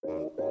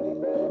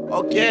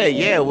Okay,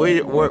 yeah,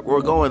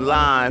 we're going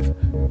live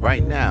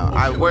right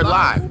now. We're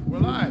live. We're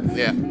live.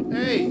 Yeah.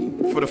 Hey,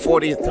 For the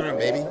 40th time,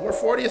 baby. we're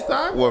 40th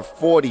time? We're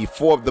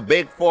 44, the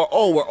big four.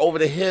 Oh, we're over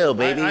the hill,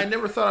 baby. I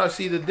never thought I'd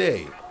see the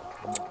day.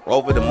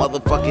 Over the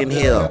motherfucking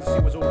hill. Let's see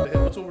what's over the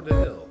hill. What's over the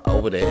hill?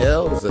 Over the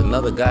hill is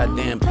another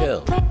goddamn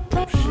pill.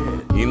 Oh,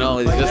 shit. You know,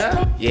 it's Like just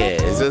that?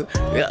 it's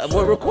just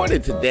we're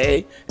recording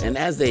today, and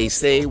as they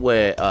say,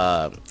 we're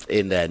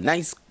in that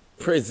nice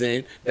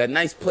prison, that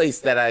nice place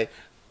that I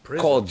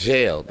call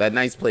jail. That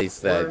nice place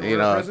that We're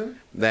in prison?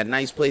 that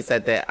nice place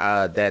that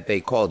they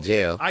call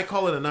jail. I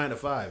call it a 9 to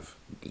 5.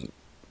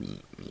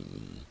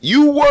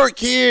 You work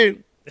here.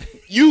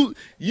 You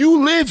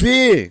live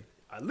here.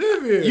 I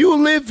live here. You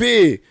live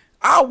here.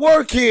 I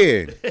work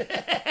here.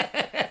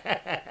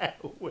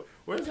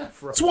 Where's that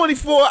from?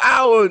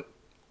 24-hour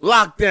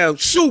lockdown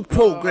shoot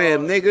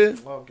program,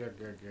 nigga. Okay.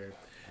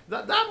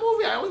 That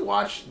movie, I only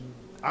watched.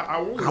 I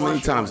only How many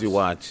watched times once. you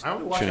watched I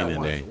only watched that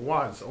Training Day?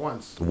 once.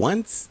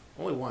 Once?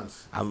 Only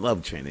once. I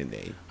love Training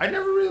Day. I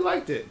never really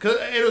liked it because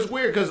it was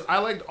weird because I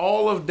liked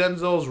all of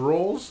Denzel's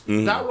roles.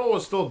 That role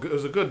was still good. It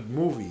was a good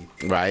movie,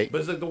 Right? but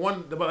it's like the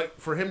one. But like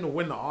for him to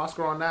win the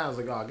Oscar on that, I was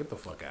like, oh, get the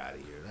fuck out of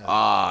here.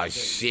 Oh,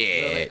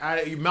 shit.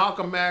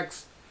 Malcolm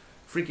X,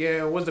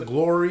 freaking what's the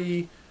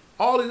Glory?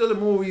 All these other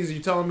movies, you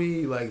telling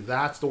me like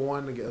that's the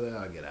one to get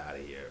out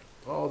of here.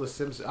 Oh, the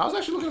Simpsons. I was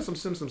actually looking at some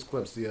Simpsons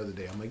clips the other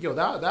day. I'm like, yo,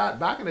 that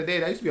back in the day,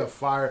 that used to be a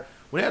fire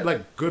when they had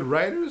like good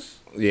writers.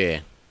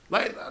 Yeah.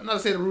 Like, I'm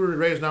not saying the Rudy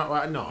Ray is not.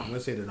 No, I'm gonna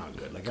say they're not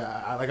good. Like,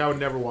 I would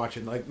never watch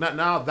it. Like, not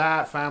now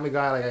that Family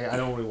Guy. Like, I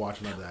don't really watch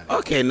none of that.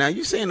 Okay, now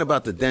you saying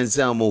about the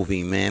Denzel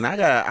movie, man. I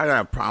got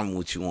a problem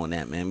with you on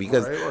that, man,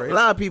 because All right. a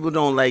lot of people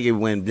don't like it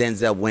when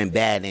Denzel went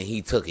bad and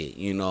he took it,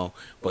 you know.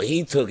 But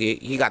he took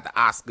it. He got the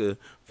Oscar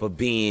for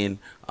being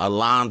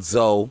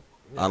Alonzo.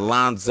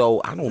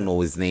 I don't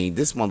know his name.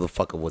 This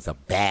motherfucker was a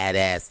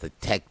badass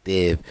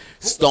detective,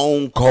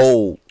 stone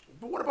cold.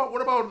 But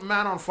what about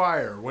Man on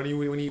Fire? When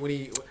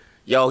he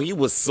Yo, he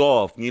was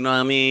soft, you know what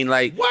I mean?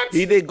 Like, What?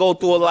 he did go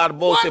through a lot of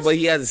bullshit, What? but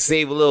he had to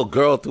save a little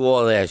girl through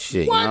all that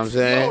shit, what? you know what I'm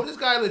saying? Yo, this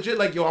guy legit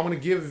like, yo, I'm gonna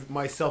give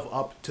myself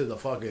up to the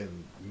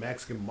fucking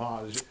Mexican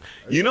mob.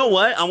 You know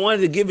what? I wanted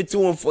to give it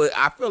to him for,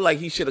 I feel like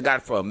he should have got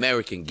it for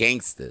American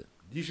Gangster.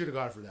 You should have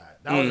got it for that.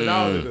 That was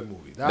a good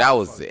movie. That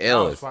was fucking- the that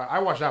was illest. fire. I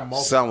watched that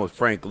multiple. Something with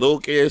Frank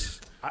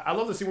Lucas. I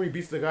love the scene where he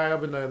beats the guy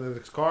up in the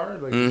car,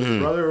 like his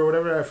brother or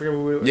whatever. I forget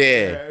who.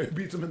 Yeah. He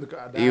beats him in the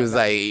car. He was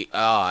like,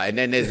 and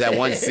then there's that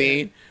one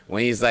scene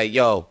when he's like,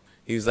 yo,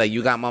 he was like,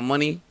 you got my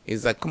money?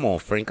 He's like, come on,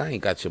 Frank, I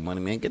ain't got your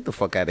money, man. Get the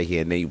fuck out of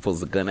here. And then he pulls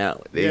the gun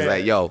out. He's Yeah.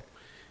 like, yo,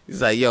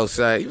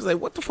 son. He was like,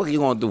 what the fuck you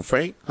gonna do,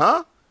 Frank?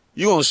 Huh?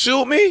 You gonna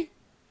shoot me?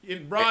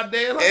 in broad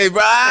daylight. Hey,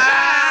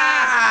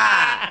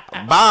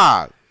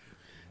 Bob.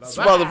 This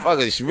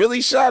motherfucker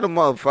really shot a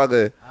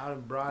motherfucker. Out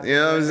in broad You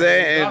know what I'm daylight.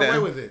 saying? He got And,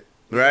 away with it.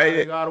 right?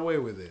 He got away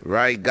with it.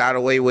 Right, got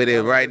away with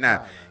it right now.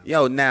 man.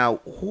 Yo,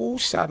 now, who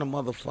shot a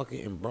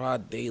motherfucker in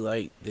broad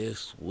daylight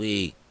this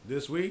week?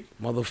 This week.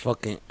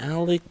 Motherfucking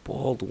Alec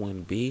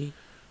Baldwin, B.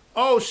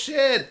 Oh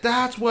shit!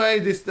 That's why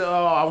this.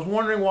 I was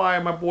wondering why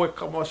my boy.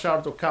 Shout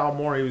out to Kyle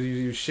Moore.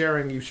 He was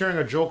sharing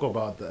a joke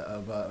about that.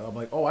 I'm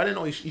like, oh, I didn't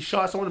know he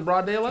shot someone in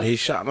broad daylight. He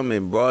shot him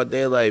in broad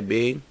daylight,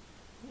 B.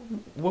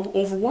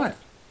 Over what?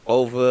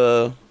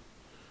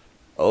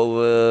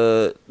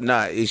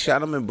 He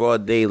shot him in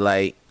broad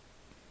daylight.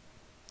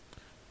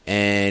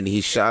 And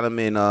he shot him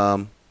in,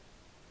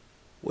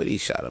 what he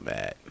shot him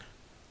at?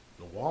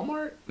 The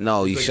Walmart?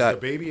 No, he Like shot, the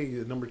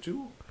baby number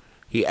 2.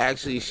 he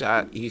actually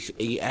shot, he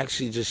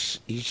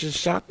just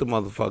shot the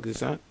motherfucker,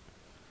 son.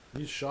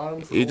 He shot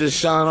him. He just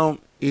shot him,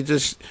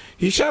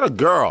 he shot a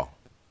girl.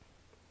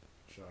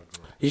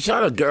 He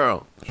shot a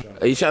girl.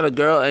 He shot a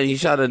girl and he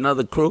shot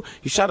another crew.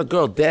 He shot a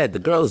girl dead. The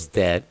girl is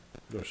dead.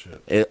 Oh shit.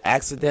 It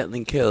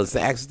accidentally killed. It's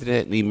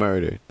accidentally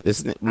murdered.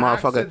 This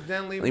motherfucker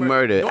Accidentally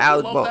murdered.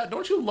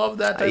 Don't you love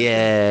that? Type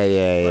Yeah,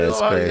 of it's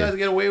how these crazy. guys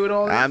get away with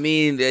all this? I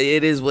mean,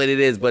 it is what it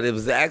is, but it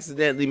was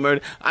accidentally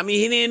murdered. I mean,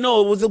 he didn't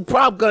know it was a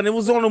prop gun. It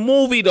was on a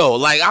movie though.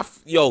 Like,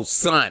 yo,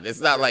 son, it's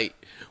not like.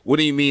 What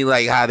do you mean,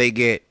 like how they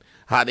get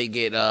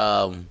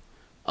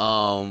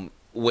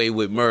away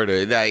with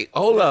murder? Like,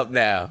 hold up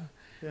now.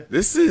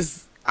 This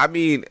is. I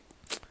mean,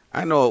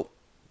 I know.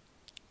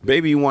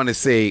 Baby, you want to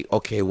say,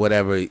 okay,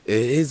 whatever.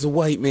 He's a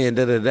white man,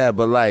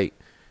 but like,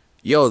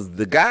 yo,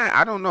 the guy,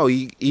 I don't know.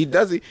 He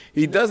doesn't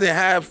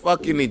have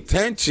fucking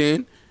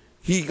intention.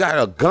 He got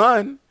a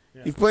gun.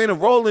 Yeah. He's playing a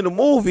role in the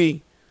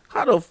movie.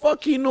 How the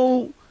fuck he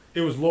knew?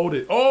 It was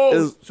loaded.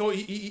 Oh, so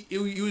he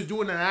was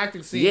doing an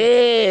acting scene. Yeah,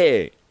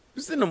 it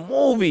was in the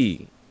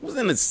movie. It was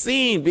in the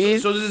scene, bitch.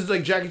 So this is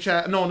like Jackie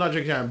Chan. No, not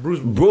Jackie Chan.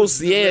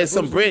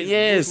 Some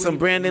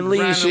Brandon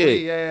Lee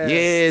shit.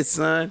 Yeah,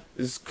 son.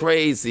 It's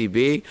crazy,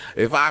 B.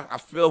 If I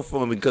feel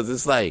for him because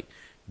it's like,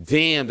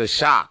 damn, the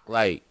shock.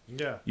 Like,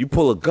 you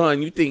pull a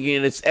gun, you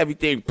thinking it's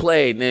everything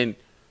played, and then,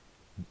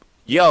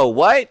 yo,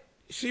 what?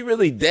 She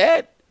really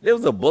dead? There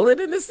was a bullet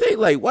in this thing?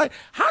 Like, what?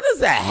 How does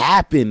that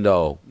happen,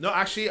 though? No,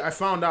 actually, I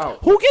found out.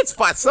 Who gets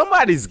fired?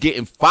 Somebody's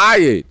getting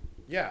fired.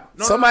 Yeah.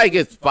 Somebody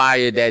gets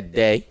fired that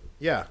day.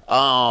 Yeah.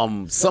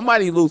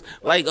 Somebody lose,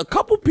 like a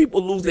couple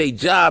people lose their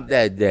job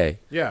that day.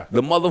 Yeah.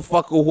 The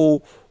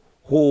motherfucker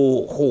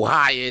who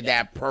hired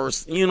that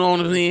person, you know what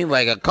I mean?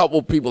 Like a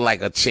couple people,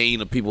 like a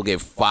chain of people get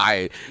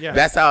fired. Yeah.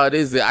 That's how it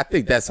is. I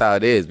think that's how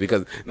it is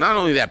because not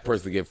only that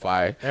person get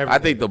fired, I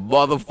think the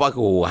motherfucker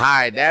who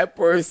hired that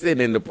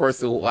person and the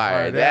person who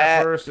hired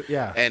that person,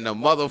 yeah. and the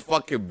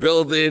motherfucking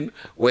building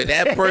where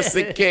that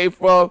person came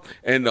from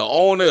and the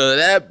owner of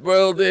that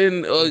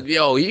building,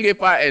 he get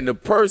fired and the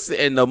person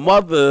and the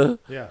mother,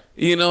 yeah.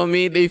 You know what I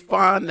mean? They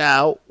find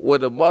out where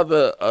the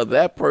mother of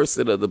that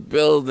person of the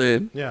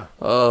building, yeah.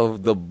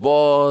 of the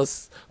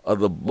boss who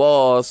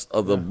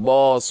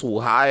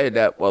hired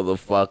that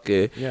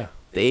motherfucker. Yeah.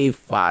 They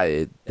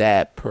fired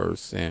that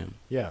person.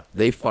 Yeah.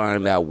 They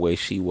find out where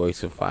she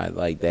works and find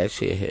like that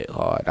shit hit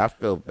hard. I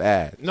feel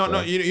bad.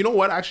 No. You know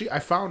what? Actually, I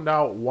found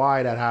out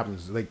why that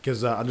happens. Like,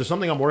 because there's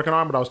something I'm working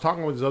on. But I was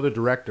talking with this other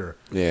director.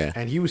 Yeah.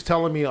 And he was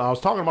telling me, I was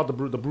talking about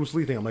the Bruce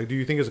Lee thing. I'm like, do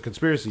you think it's a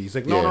conspiracy? He's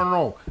like,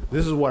 no.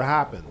 This is what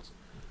happens.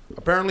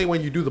 Apparently,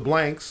 when you do the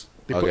blanks,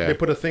 they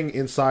put a thing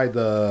inside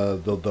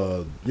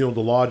the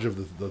lodge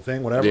of the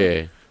thing, whatever.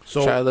 Yeah.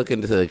 So try to look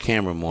into the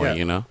camera more. Yeah.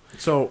 You know.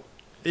 So.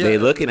 Yeah. They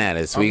looking at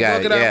us. We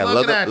got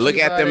look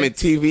at them in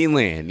TV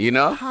land, you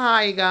know?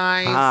 Hi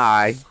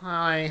guys.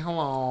 Hi,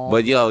 hello.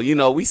 But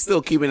we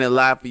still keeping it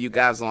live for you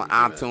guys on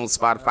iTunes,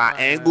 Spotify,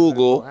 and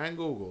Google.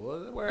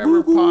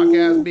 Wherever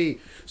podcasts be.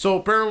 So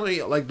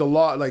apparently like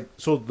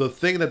the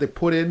thing that they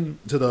put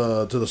into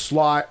the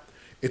slot,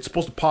 it's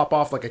supposed to pop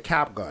off like a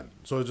cap gun.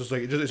 So it's just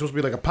like it's supposed to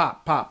be like a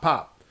pop.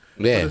 Yeah.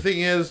 But the thing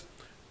is,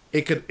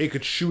 it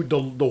could shoot the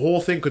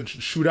whole thing could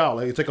shoot out,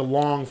 like it's like a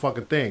long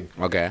fucking thing.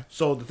 Okay.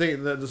 So the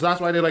thing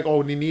that's why they're like,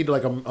 oh, you need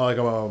like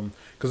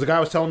because the guy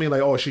was telling me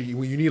like, oh,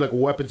 you need like a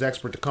weapons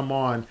expert to come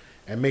on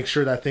and make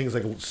sure that thing's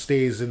like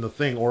stays in the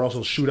thing, or else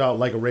it'll shoot out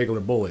like a regular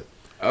bullet.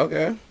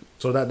 Okay.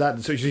 So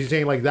so she's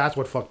saying like that's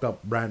what fucked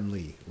up Brandon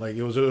Lee. Like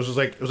it was a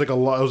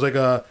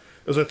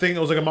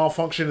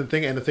malfunction and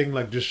the thing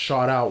like just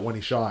shot out when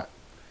he shot.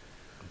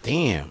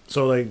 Damn.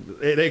 So like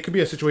it could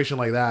be a situation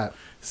like that.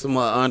 Some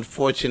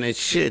unfortunate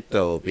shit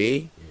though,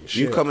 B.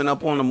 Shit. You coming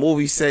up on a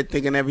movie set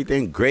thinking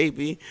everything great,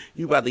 B.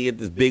 You about to get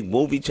this big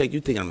movie check. You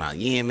thinking about,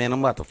 yeah, man,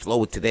 I'm about to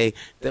flow it today.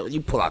 Then you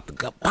pull out the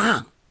gun,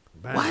 bang.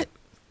 What?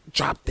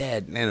 Drop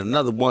that. And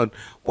another one.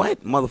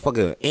 What?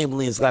 Motherfucker,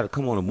 ambulance got to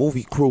come on a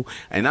movie crew.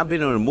 And I've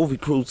been on a movie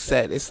crew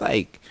set. It's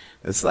like,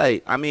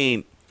 I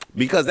mean,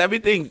 because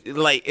everything,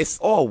 like, it's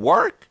all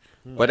work.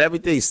 But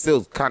everything's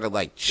still kind of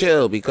like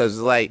chill because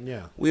like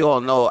we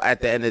all know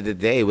at the end of the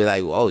day we're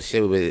like, oh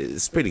shit,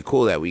 it's pretty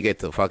cool that we get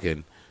to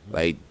fucking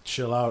like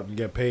chill out and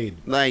get paid,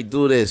 like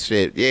do this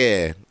shit,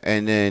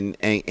 and then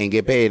and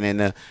get paid,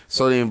 and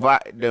so the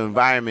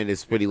environment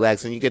is pretty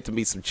lax, and you get to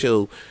meet some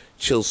chill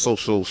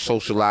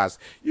socialized.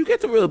 You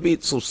get to really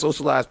meet some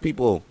socialized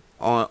people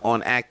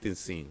on acting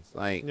scenes,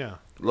 like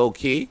low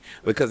key,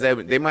 because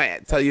they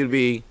might tell you to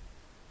be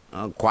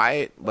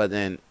quiet, but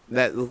then.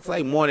 That looks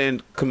like more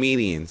than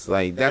comedians.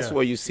 Like that's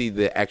where you see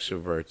the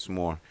extroverts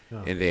more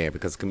in there,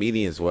 because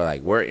comedians we're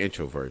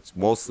introverts,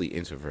 mostly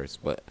introverts.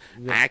 But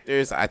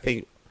actors, I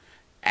think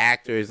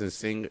actors and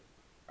singers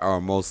are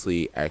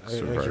mostly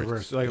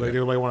extroverts. Like they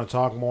want to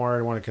talk more,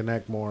 they want to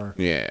connect more.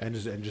 Yeah, and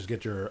just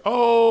get your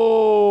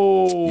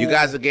You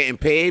guys are getting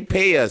paid.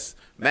 Pay us.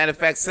 Matter of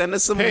fact, send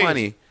us some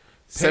money.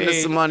 Send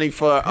us some money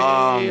for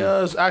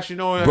actually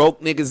no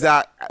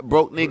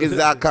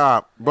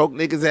brokeniggas.com. Broke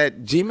niggas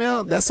at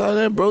Gmail. That's all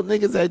that. Broke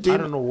niggas at Gmail. I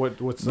don't know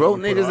what's broke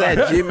niggas at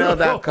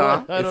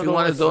gmail.com. If you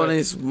want to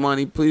donate some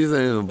money, please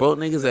broke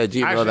niggas at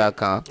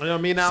gmail.com. You know what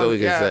I mean? Now, so we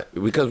can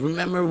because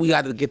remember we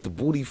got to get the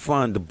booty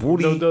fund, the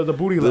booty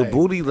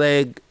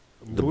leg.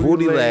 The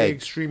booty leg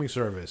streaming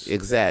service.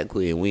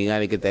 Exactly, and we got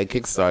to get that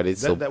kickstarted.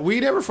 So we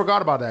never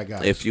forgot about that,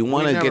 guys. If you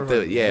want to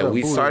get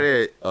we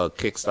started a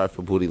kickstart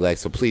for booty leg,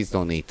 so please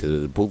donate to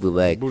the booty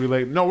leg.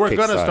 No, we're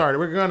gonna start.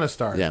 We're gonna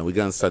start. Yeah, we're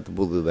gonna start the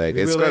booty leg.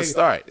 It's gonna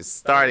start. It's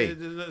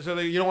starting. So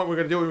you know what we're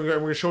gonna do? We're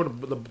gonna show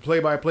the play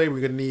by play. We're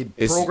gonna need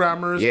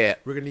programmers. Yeah,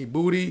 we're gonna need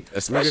booty.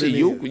 Especially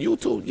you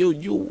too.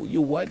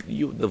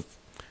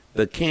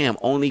 The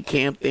only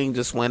cam thing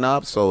just went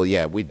up, so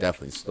yeah, we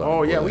definitely started.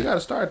 Oh yeah, we gotta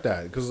start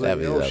that because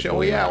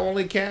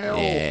only cam.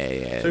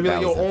 Yeah. So be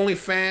like, only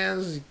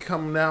fans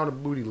come down to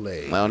booty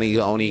leg.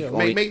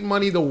 Only make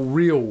money the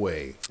real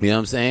way. You know what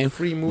I'm saying?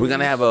 Free movies. We're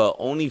gonna have a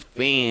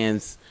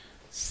OnlyFans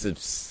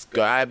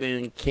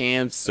subscribing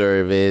cam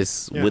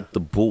service with the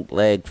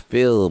bootleg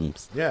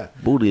films. Yeah,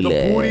 booty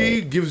leg. The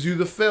booty gives you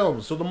the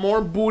films. So the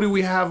more booty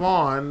we have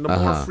on, the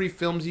more free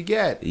films you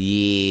get.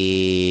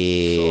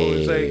 Yeah. So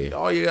it's like,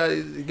 oh, you got,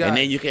 and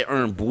then you can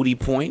earn booty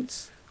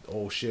points.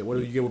 Oh shit! What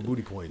do you get with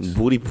booty points?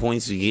 Booty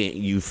points,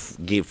 you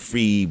get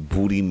free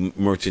booty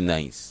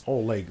merchandise. Oh,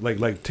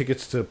 like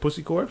tickets to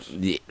Pussy Corps?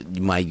 Yeah,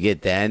 you might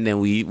get that, and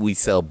then we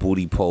sell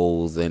booty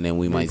poles, and then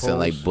we might sell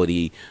like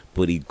booty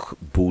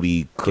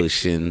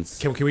cushions.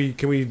 Can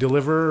we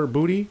deliver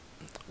booty?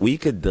 We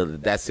could.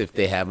 That's if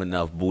they have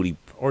enough booty.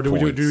 Or do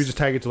we just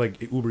tag it to like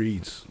Uber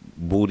Eats?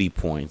 booty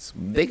points.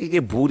 They could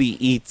get booty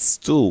eats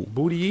too.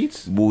 Booty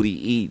eats? Booty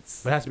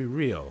eats. But it has to be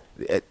real.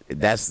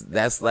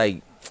 That's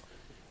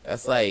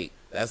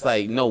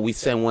like no. We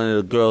send one of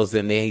the girls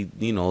and they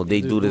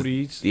they do this. Booty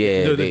eats?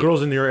 Yeah, The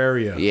girls in your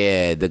area.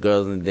 Yeah, the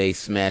girls and they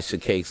smash the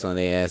cakes on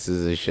their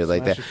asses and shit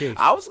like Smash that. the cakes.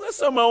 I was gonna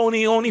start my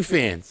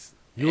OnlyFans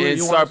and you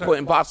start wanna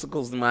putting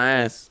popsicles in my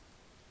ass.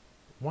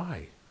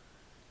 Why?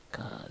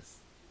 Cause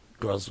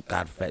girls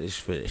got fetish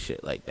for this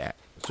shit like that.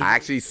 I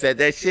actually said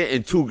that shit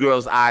and 2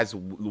 girls' eyes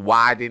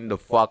widened the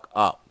fuck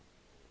up.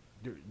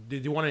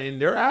 Did you want it in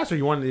their ass or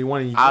you wanted it in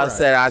your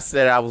ass? I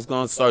said I was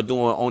gonna start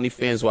doing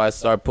OnlyFans where I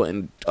start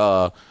putting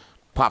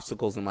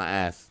popsicles in my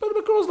ass. But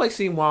the girls like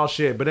seeing wild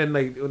shit, but then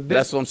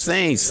That's what I'm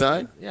saying,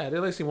 son. yeah, they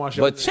like seeing wild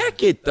shit. But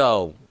check it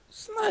though.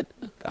 It's not.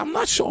 I'm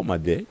not showing my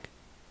dick.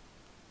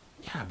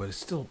 Yeah, but it's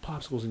still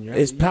popsicles in your ass.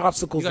 It's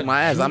popsicles in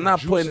my ass. I'm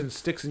not putting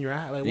sticks in your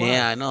ass. Like,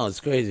 Yeah, I know it's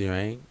crazy,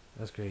 right?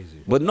 That's crazy.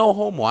 But no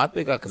homo. I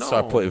think I could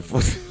start putting.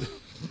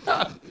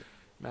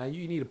 Man,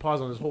 you need to pause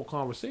on this whole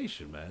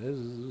conversation, man. This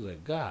is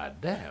like, god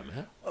damn,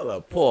 man. Hold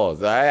up,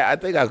 pause. I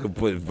think I could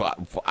put.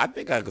 I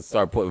think I could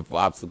start putting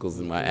popsicles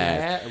in my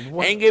ass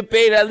and get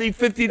paid at least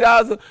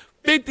 $50.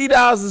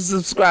 $50 a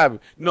subscriber.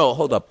 No,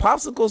 hold up.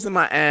 Popsicles in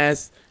my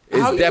ass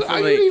is definitely. How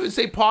you even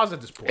say pause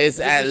at this point? It's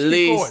at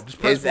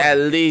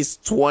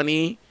least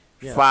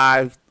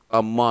 25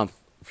 a month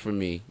for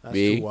me. That's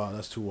too wild.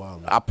 That's too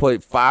wild, man. I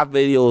put 5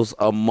 videos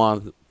a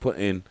month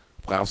putting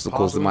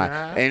popsicles in my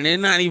ass, and they're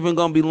not even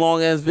gonna be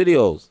long ass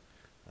videos.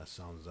 That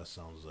sounds like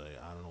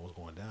I don't know what's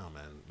going down,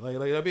 man. Like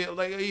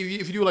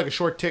if you do like a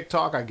short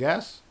TikTok, I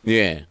guess.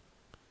 Yeah,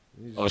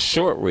 a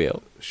short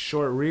reel.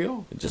 Short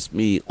reel. Just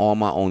me on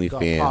my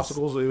OnlyFans.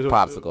 Popsicles.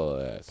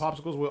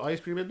 Popsicles with ice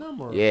cream in them,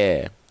 or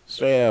yeah,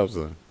 straight up.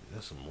 Son.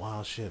 That's some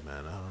wild shit,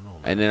 man. I don't know,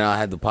 man. And then I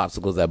had the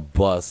popsicles that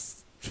bust.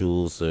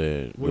 Juice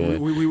or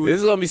we this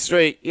is gonna be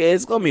straight. Yeah,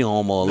 it's gonna be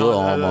homo, a little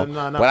homo.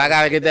 But I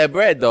gotta get that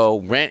bread though.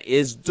 Rent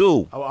is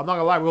due. I'm not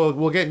gonna lie.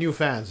 We'll get new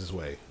fans this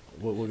way.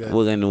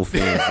 We'll get new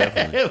fans.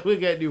 Definitely. We'll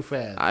get new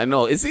fans. I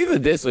know it's either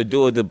this or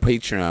do it the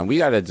Patreon. We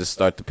gotta just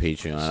start the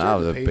Patreon. I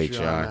was a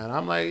Patreon. Man.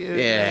 I'm like,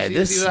 that.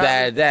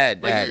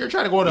 You're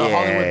trying to go to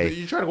Hollywood.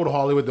 You're trying to go to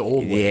Hollywood the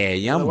old way.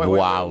 Yeah, I'm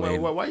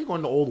wilding. Why are you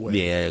going the old way?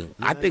 Yeah,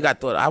 I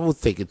thought I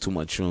was taking too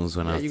much shrooms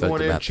when I was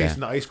thinking about chasing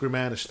the ice cream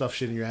man and stuff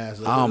shit in your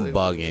ass. I'm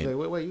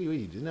bugging.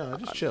 Wait, no,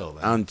 just chill,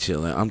 man. I'm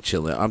chilling. I'm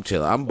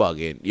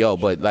bugging, yo.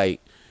 But like,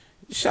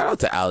 shout out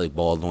to Alec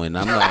Baldwin.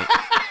 I'm like.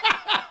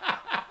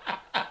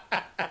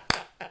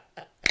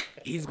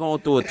 He's going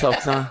through a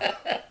tough time.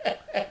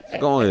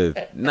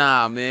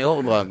 Nah, man,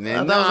 hold up,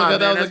 man. That was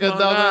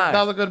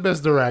a good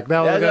misdirect.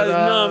 That was a good.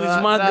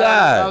 He's my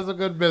guy. That was a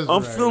good misdirect.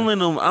 I'm feeling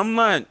him. I'm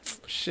not.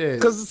 Shit.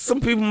 Because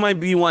some people might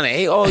be wanting,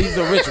 hey, oh, he's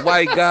a rich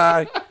white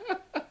guy.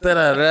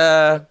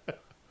 Da-da-da.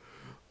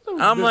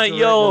 I'm like,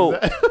 yo,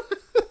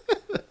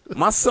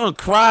 my son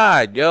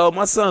cried, yo.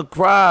 My son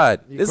cried.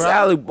 This is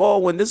Alec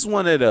Baldwin. This is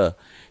one of the.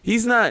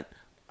 He's not.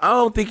 I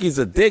don't think he's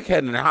a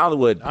dickhead in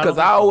Hollywood because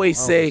I always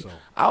say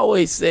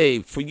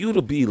for you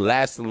to be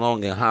lasting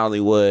long in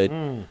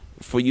Hollywood,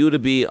 for you to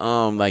be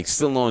like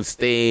still on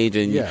stage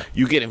and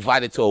you get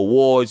invited to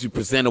awards, you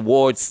present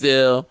awards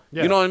still.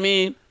 You know what I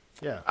mean?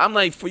 Yeah. I'm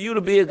like, for you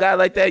to be a guy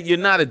like that, you're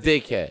not a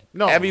dickhead.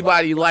 No.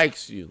 Everybody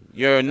likes you.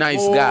 You're a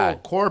nice guy.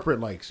 Corporate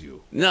likes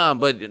you. No,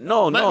 but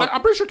no.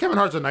 I'm pretty sure Kevin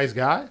Hart's a nice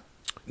guy.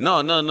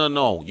 No.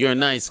 You're a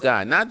nice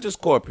guy, not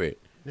just corporate.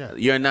 Yeah.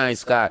 You're a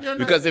nice guy.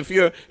 Because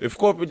if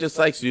corporate just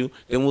likes you,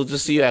 then we'll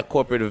just see you at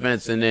corporate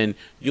events, and then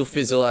you'll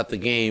fizzle out the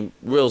game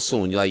real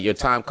soon. Like your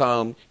time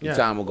come, your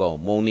time will go.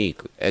 Monique,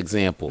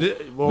 example.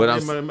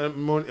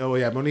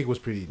 Monique was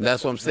pretty.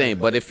 That's what I'm saying.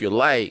 But if you're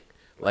like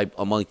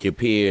among your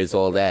peers,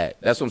 all that.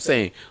 That's what I'm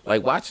saying.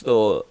 Like watch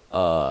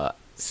the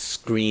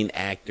Screen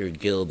Actor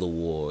Guild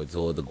Awards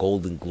or the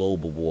Golden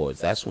Globe Awards.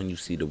 That's when you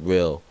see the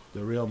real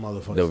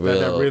motherfuckers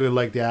that really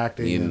like the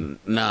acting.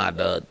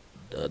 The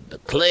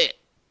click.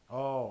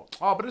 Oh,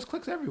 but there's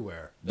clicks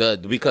everywhere.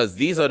 Because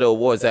these are the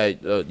awards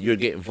that you're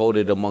getting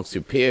voted amongst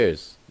your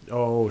peers.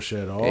 Oh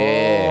shit! Oh,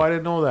 yeah. I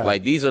didn't know that.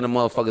 Like these are the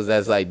motherfuckers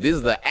that's like, these are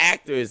the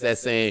actors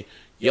that's saying,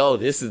 yo,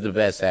 this is the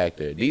best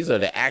actor. These are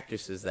the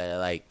actresses that are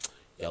like,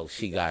 yo,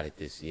 she got it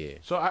this year.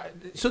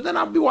 So then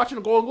I'll be watching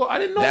the Golden Globe. I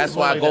didn't know. That's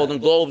why Golden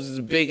Globes is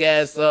a big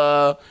ass.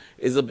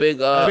 Is a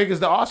big. As big as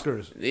the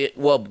Oscars.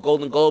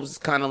 Golden Globes is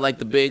kind of like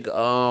the big.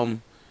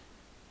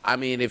 I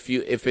mean, if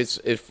you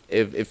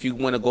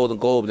win a Golden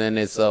Globe, then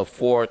it's a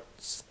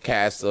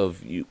forecast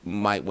of you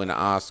might win an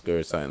Oscar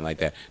or something like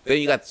that. Then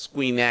you got the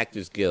Screen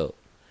Actors Guild.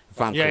 If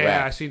I'm correct.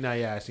 Yeah, I seen that.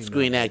 Yeah, I seen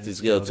Screen Actors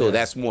Guild too. Yeah.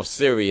 That's more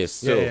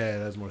serious too. Yeah,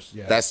 that's more.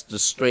 Yeah. That's the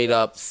straight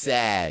up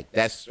SAG.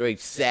 That's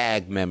straight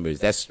SAG members.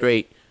 That's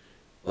straight.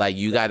 Like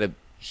you gotta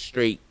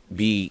straight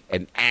be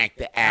an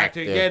actor.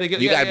 Yeah,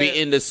 you gotta be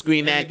in the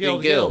Screen Acting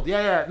Guild.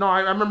 Yeah. No, I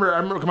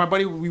remember. My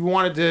buddy, we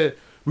wanted to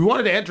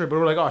enter it, but we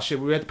were like, oh shit,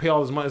 we had to pay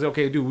all this money. I said,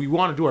 okay, dude, we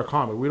want to do our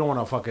comedy. We don't want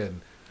to fucking.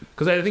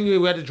 Because I think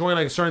we had to join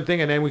like a certain thing,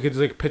 and then we could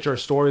just like pitch our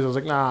stories. I was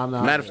like, nah, I'm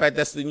not. Matter of fact,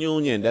 that's the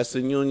union. That's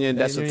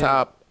the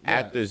top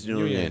Actors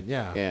Union.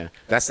 Yeah. Yeah.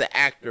 That's the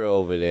actor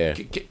over there.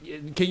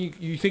 Can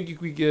you think you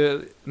could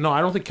get? No,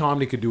 I don't think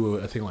comedy could do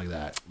a thing like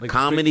that. Like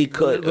Comedy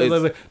could.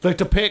 like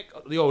to pick.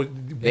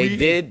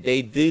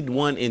 They did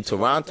one in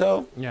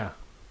Toronto. Yeah,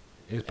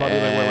 it's probably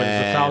like what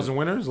is it, 1,000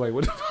 winners? Like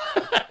what?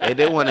 They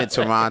did one in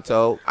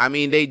Toronto. I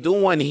mean, they do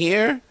one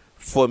here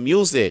for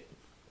music.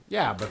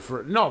 Yeah, but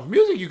for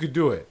music you could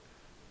do it.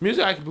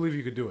 Music, I can believe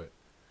you could do it.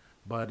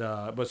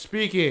 But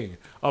speaking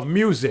of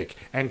music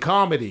and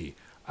comedy,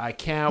 I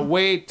can't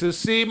wait to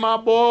see my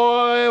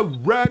boy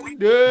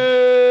Randy.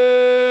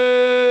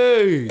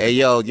 Hey,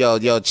 yo,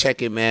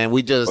 check it, man.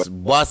 We just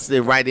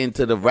busted right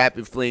into the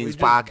Rapid Flames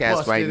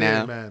podcast right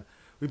now. Man.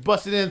 We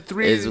busted in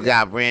 3. We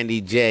got Randy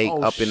J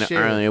up in the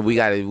early. We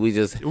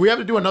have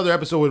to do another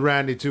episode with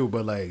Randy too,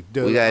 but like,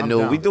 dude,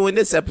 we doing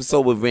this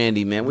episode with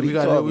Randy, man. What are you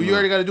talking about? We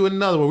already got to do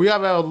another one. We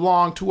have a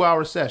long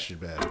 2-hour session,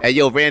 man. Hey,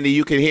 yo, Randy,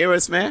 you can hear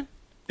us, man?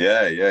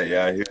 Yeah, I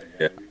hear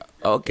you.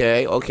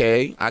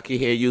 Okay. I can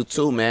hear you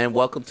too, man.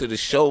 Welcome to the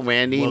show,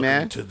 Randy,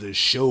 man. Welcome to the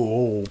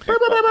show.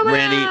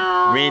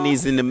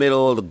 Randy's in the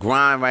middle of the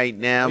grind right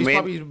now. He's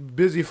probably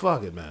busy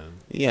fucking, man.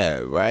 Yeah,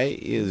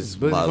 right? He's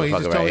busy fucking. He's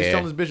right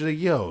telling this bitch like,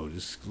 yo,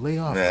 just lay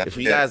off. Yeah. If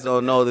you guys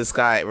don't know, this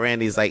guy,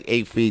 Randy's like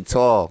 8 feet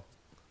tall.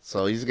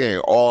 So he's getting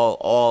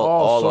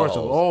all sorts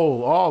the of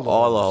hoes. all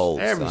the hoes.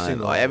 Every son.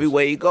 single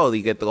Everywhere you go,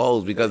 you get the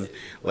hoes because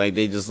like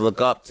they just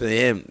look up to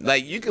him.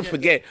 Like you can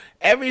forget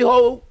every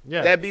hoe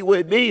that be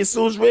with me. As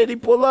soon as Randy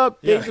pull up,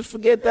 they just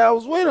forget that I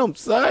was with him,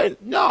 son.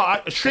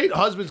 No, straight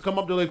husbands come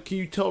up to like, can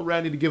you tell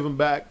Randy to give him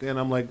back? And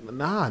I'm like,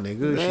 nah,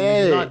 nigga,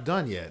 she's not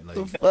done yet. Like,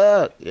 the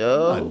fuck,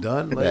 yo, not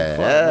done. Like,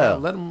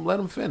 fuck, man. Let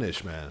him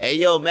finish, man. Hey,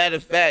 yo, matter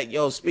of fact,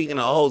 yo, speaking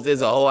of hoes,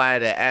 there's a hoe I had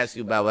to ask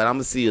you about, but I'm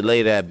gonna see you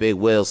later at Big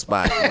Will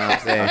spot. You know what I'm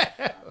saying?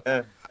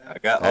 I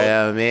got all. You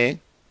know what I mean?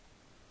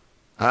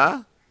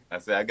 Huh? I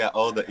said I got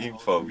all the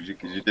info.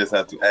 You just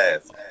have to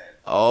ask.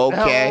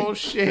 Okay. Oh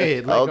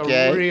shit! Like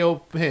a real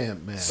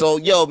pimp, man. So,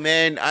 yo,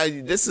 man,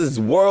 this is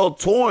world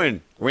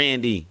touring,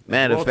 Randy.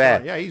 Matter of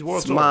fact, yeah, he's world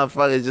this touring.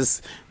 motherfucker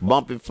just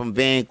bumping from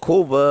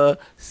Vancouver,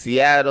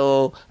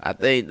 Seattle. I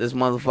think this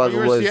motherfucker you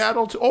were was in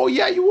Seattle too. Oh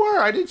yeah, you were.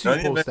 I did see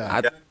you post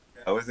that.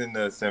 I was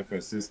in San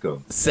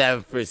Francisco.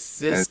 San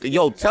Francisco.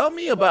 Yo, tell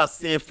me about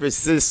San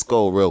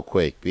Francisco real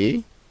quick,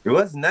 B. It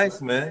was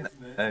nice, man.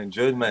 I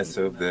enjoyed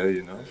myself there,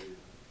 you know.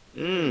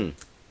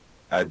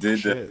 I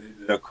did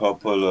a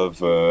couple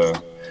of.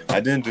 I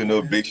didn't do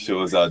no big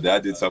shows out there. I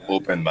did some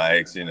open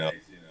mics, you know,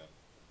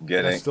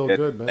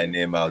 getting my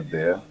name out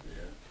there.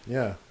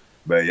 Yeah.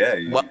 But yeah,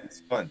 it's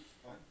fun.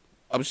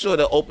 I'm sure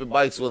the open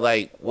mics were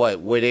like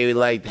what? Where they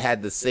like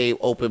had the same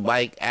open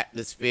mic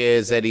atmosphere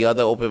as any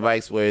other open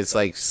mics, where it's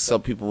like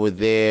some people were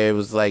there. It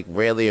was like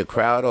rarely a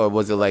crowd, or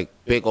was it like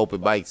big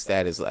open mic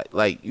status?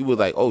 Like you were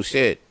like, oh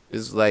shit.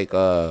 It's like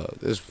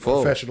this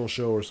full professional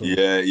show or something.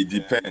 Yeah, it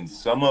depends.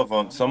 Some of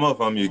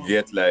them you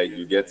get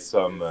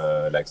some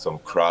like some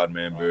crowd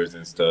members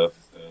and stuff,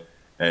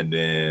 and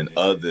then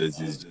others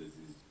is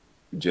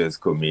just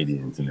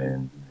comedians,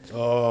 man.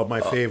 Oh, my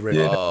favorite.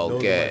 Yeah. Oh,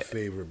 okay. Those are my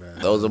favorite, man.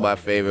 Those are my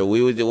favorite.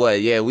 We would do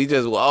what? Yeah, we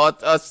just all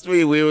us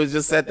three. We would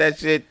just set that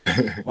shit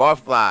bar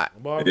fly.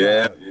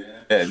 Yeah.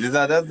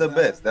 That's the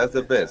best. That's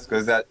the best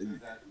because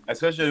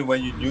especially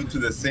when you're new to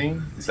the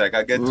scene, it's like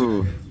I get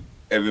to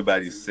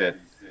everybody's set.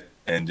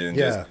 And then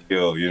just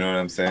kill, you know what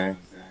I'm saying?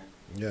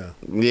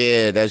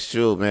 Yeah, that's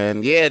true,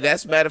 man. Yeah,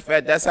 that's matter of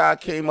fact, that's how I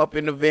came up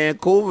into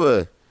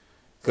Vancouver.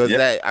 Cause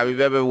I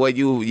remember when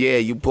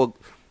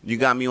you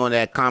got me on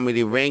that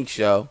Comedy Ring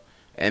show,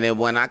 and then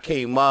when I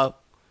came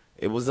up,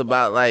 it was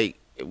like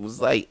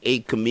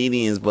 8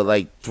 comedians, but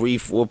like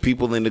 3-4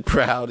 people in the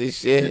crowd and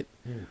shit.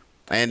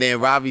 And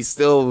then Robbie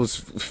still was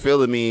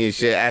feeling me and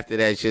shit after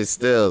that shit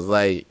still. It's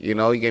like, you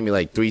know, he gave me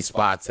like 3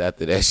 spots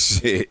after that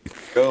shit.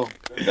 Go.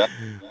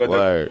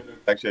 Word.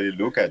 Actually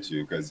look at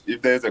you, because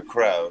if there's a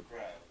crowd,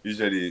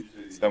 usually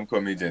some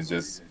comedians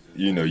just,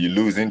 you know, you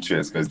lose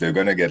interest because they're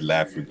going to get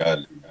laughed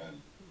regardless.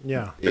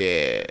 Yeah.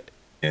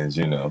 And,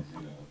 you know.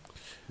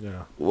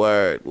 Yeah.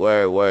 Word.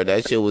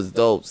 That shit was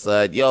dope,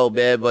 son. Yo,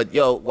 man, but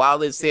yo,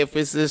 while in San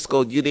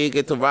Francisco, you didn't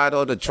get to ride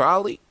on the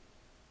trolley?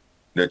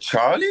 The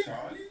Charlie?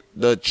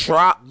 Like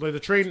the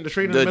train in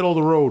the middle of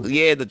the road.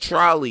 Yeah, the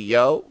trolley,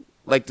 yo.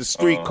 Like the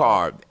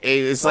streetcar.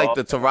 It's like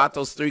the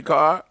Toronto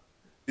streetcar.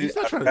 He's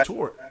not trying to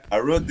tour. I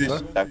wrote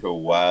this like a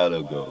while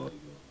ago,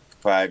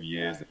 5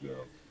 years ago.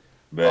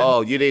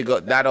 But you didn't go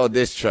not on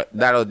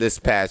this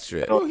past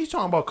trip. No, he's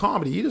talking about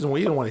comedy. He don't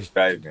want to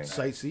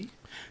sightsee.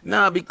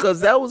 Nah,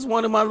 because that was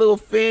one of my little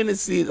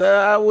fantasies.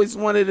 I always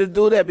wanted to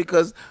do that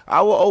because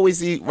I would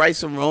always eat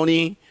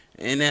rice-a-roni,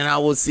 and then I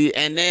would see,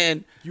 and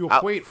then you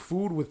equate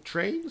food with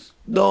trains?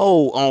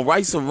 No, on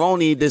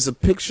rice-a-roni, there's a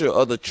picture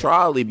of the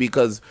trolley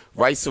because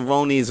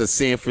rice-a-roni is a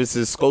San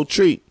Francisco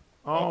treat.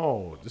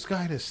 Oh, this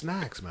guy and his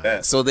snacks, man.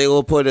 Yeah. So they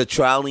will put a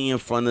trolley in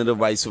front of the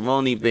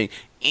rice-a-roni thing,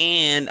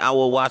 and I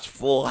will watch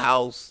Full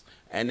House,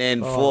 and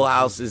then Full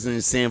House is in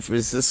San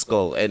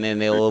Francisco, and then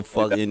they will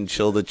fucking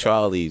show the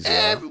trolleys.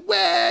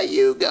 Everywhere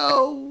you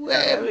go,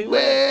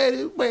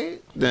 everywhere.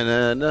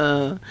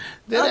 Da-da-da.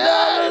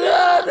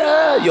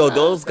 Da-da-da-da. Yo,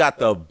 those got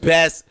the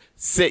best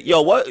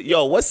what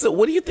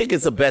do you think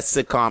is the best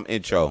sitcom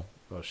intro?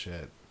 Oh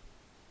shit.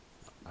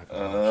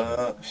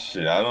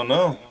 Shit, I don't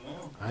know.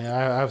 I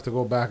have to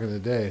go back in the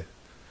day.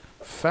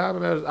 Family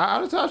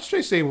Matters. I'll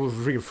straight say with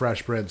freaking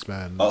Fresh Prince,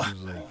 man.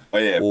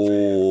 Yeah.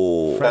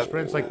 Oh, Fresh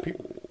Prince, like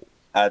people.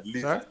 At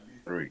least Sorry?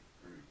 3.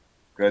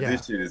 Because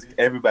this shit is,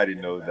 everybody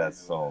knows that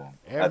song.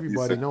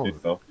 Everybody knows.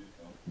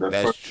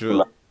 That's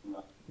true.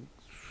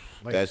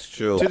 Like, That's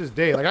true. To this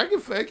day, like I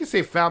can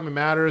say Family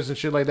Matters and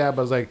shit like that,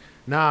 but it's like,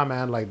 nah,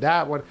 man, like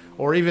that one,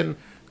 or even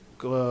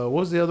what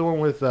was the other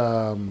one with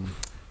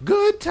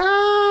Good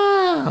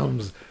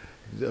Times?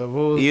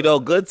 You know,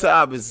 Good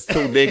Time is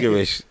too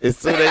niggerish.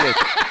 It's too niggerish.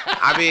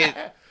 I mean,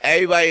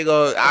 everybody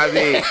go. I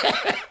mean,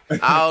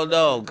 I don't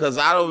know, because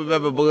I don't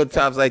remember Good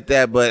Times like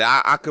that, but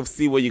I can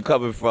see where you're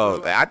coming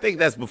from. I think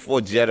that's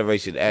before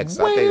Generation X.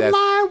 I think that's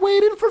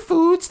waiting for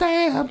food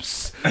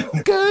stamps.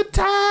 Good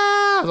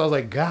times. I was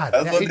like, God,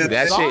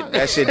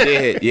 that shit did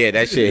hit. Yeah,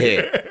 that shit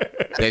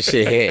hit. That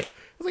shit hit. I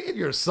was like, in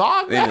your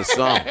song, man? In the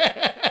song.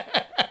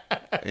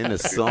 In the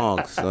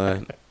song,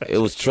 son. It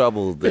was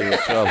trouble. It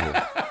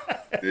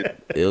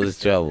was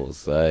trouble,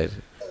 son.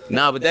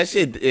 No, but that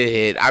shit it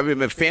hit. I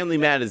remember Family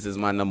Matters is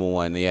my number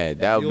one. Yeah,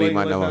 that would be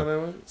my number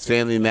one.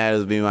 Family Matters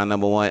would be my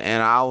number one.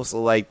 And I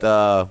also liked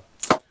Frasier.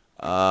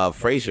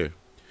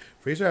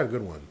 Frasier had a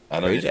good one.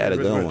 Frasier had a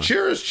good one.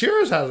 Cheers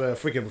has a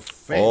freaking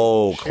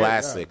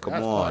classic. Yeah.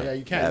 Come on. Yeah,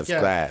 you can't.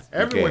 Class.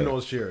 Everyone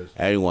knows Cheers.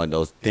 Everyone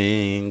knows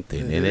ding,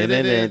 ding, ding, ding,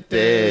 ding, ding,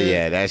 ding.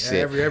 Yeah, that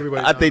shit.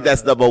 Everybody I think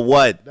that's number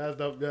one. That's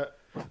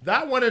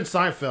that one in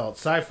Seinfeld.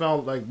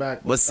 Seinfeld, like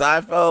back. But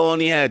Seinfeld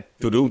only had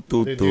But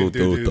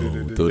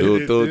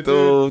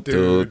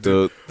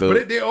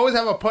they always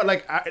have a punch.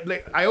 Like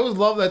I always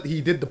love that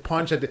he did the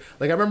punch at the,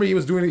 like I remember he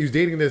was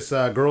dating this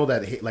girl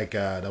that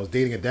that was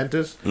dating a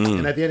dentist,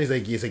 and at the end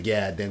he's like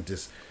yeah,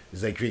 dentist.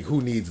 He's like,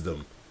 who needs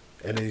them?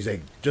 And then he's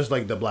like, just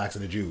like the blacks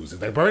and the Jews.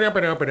 It's like, wow. I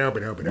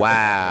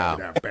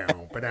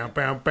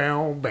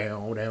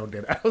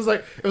was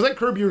like, it was like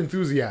Curb Your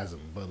Enthusiasm,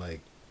 but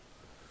like,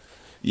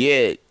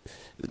 yeah.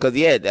 Because,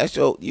 that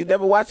show, you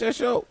never watched that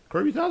show?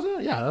 Kirby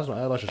Enthusiasm? Yeah, that's what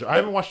I watched the show. I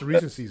haven't watched the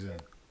recent season.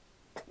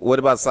 What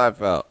about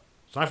Seinfeld?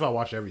 Seinfeld I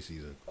watched every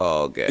season.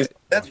 Oh, okay. It's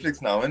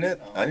Netflix now, isn't it?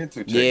 I need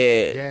to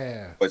check.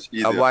 Yeah.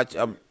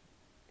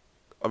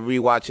 I'm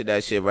rewatching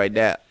that shit right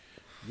now.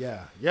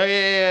 Yeah.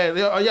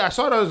 I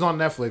saw that it was on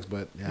Netflix,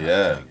 but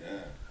yeah.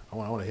 I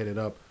want to hit it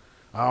up.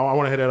 I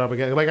want to hit it up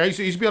again. Like I used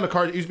to be on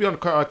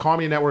the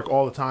Comedy Network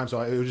all the time,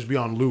 so it would just be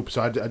on loop.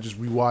 So I just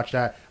rewatched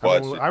that. I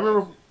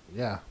remember.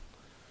 Yeah.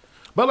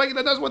 But like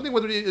that's one thing.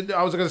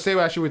 I was gonna say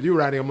actually with you,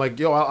 Randy. I'm like,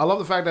 yo, I love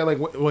the fact that like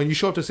when you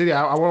show up to the city,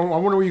 I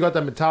wonder where you got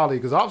that mentality,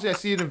 because obviously I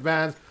see it in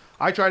Vans.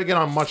 I try to get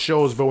on much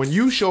shows, but when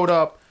you showed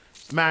up,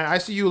 man, I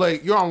see you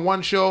like you're on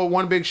one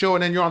big show,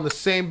 and then you're on the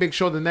same big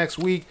show the next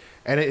week,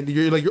 and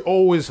you're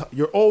always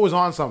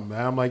on something,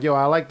 man. I'm like, yo,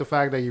 I like the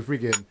fact that you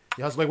freaking.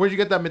 I was like, where'd you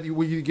get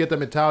that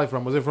mentality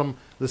from? Was it from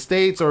the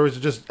States or is it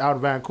just out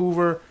of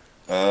Vancouver?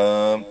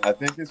 I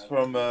think it's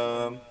from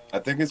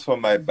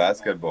my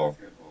basketball.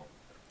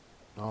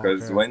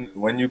 Because when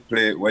you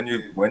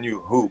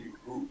hoop,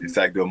 it's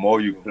like the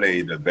more you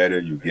play, the better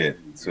you get.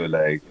 So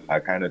like I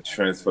kind of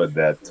transferred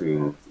that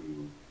to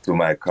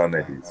my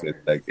comedy. So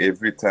it's like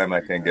every time I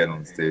can get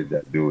on stage,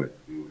 I do it.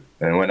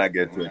 And when I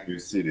get to a new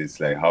city, it's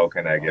like how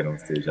can I get on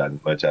stage as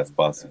much as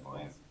possible?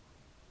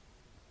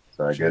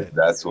 So I guess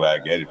that's where I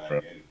get it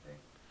from.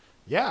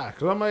 Yeah,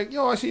 because I'm like,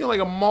 yo, I see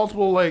like a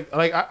multiple like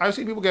I've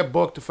seen people get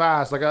booked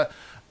fast. Like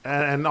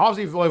and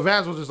obviously like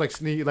Vance was just like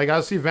sneaky. Like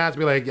I see Vance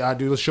be like,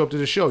 dude, let's show up to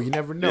the show. You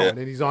never know. Yeah. And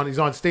then he's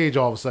on stage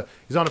all of a sudden.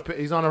 He's on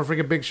a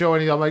freaking big show,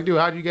 and I'm like, dude,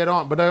 how'd you get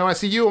on? But then when I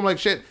see you, I'm like,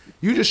 shit,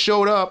 you just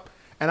showed up.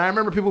 And I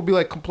remember people be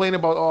like complaining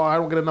about, oh, I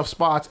don't get enough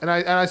spots. And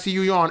I see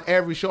you're on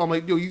every show. I'm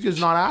like, dude, you're just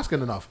not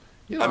asking enough.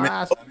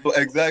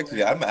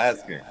 Exactly. I'm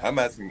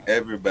asking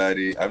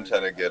everybody. I'm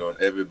trying to get on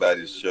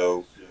everybody's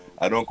show.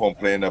 I don't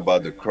complain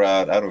about the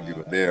crowd. I don't give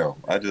a damn.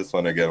 I just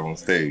want to get on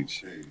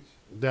stage.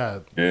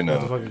 That's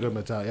a fucking good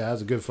mentality. Yeah,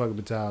 that's a good fucking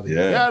mentality.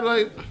 Yeah,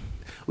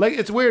 like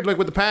it's weird. Like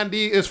with the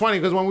Pandy, it's funny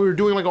because when we were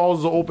doing like all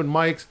those open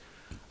mics,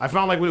 I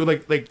found like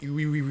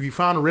we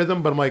found a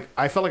rhythm. But I'm like,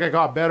 I felt like I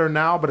got better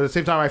now. But at the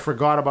same time, I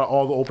forgot about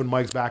all the open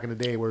mics back in the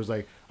day, where it's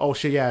like, oh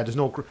shit, yeah, there's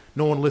no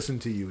one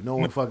listened to you, no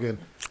one fucking.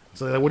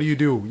 So like, what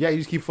do? Yeah, you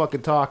just keep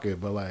fucking talking.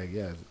 But like,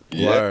 yeah.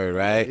 Word,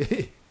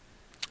 right?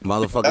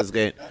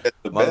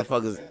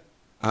 Motherfuckers.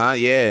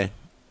 Yeah.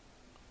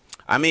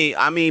 I mean,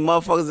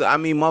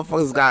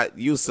 motherfuckers got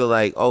used to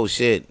like, oh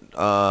shit,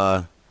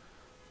 like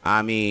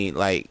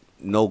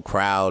no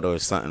crowd or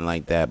something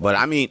like that. But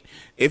I mean,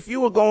 if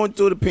you were going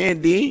through the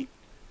Pandy,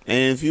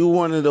 and if you were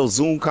one of those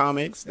Zoom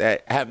comics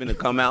that happen to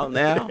come out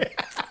now,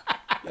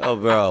 yo,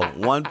 bro,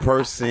 one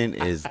person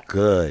is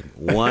good.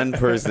 One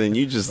person,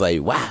 you just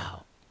like,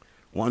 wow.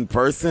 One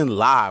person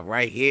live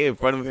right here in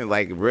front of him,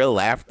 like real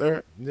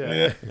laughter.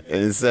 Yeah.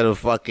 Instead of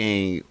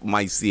fucking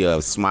might see a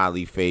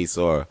smiley face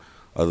or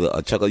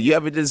a chuckle. You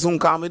ever did Zoom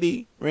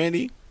comedy,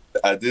 Randy?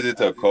 I did it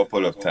a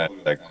couple of times.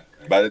 Like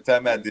by the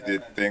time I did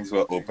it, things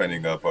were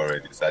opening up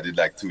already. So I did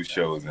like 2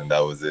 shows and that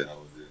was it.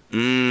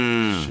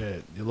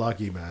 Shit, you're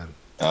lucky, man.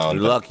 You're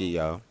lucky,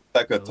 yo.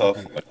 Like a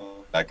tough one.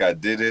 Like I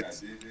did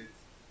it.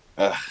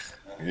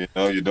 You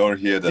know, you don't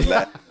hear the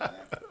laugh.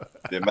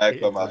 They might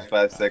come out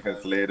 5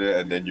 seconds later,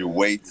 and then you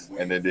wait,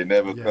 and then they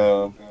never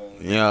come.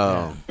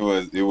 Yo.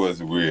 It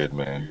was weird,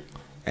 man.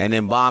 And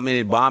then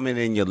bombing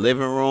in your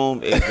living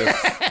room,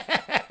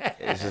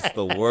 it's just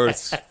the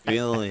worst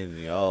feeling,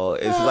 yo.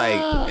 It's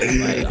like,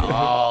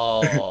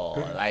 oh,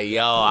 like,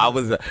 yo,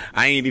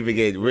 I ain't even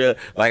get real.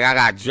 Like, I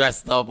got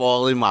dressed up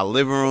all in my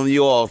living room.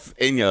 You all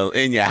in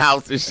your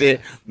house and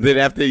shit. Then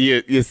after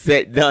your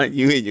set done,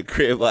 you in your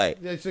crib, like,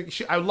 Yeah, it's like,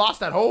 shit, I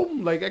lost at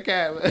home. Like I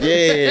can't.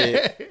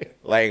 yeah,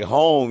 like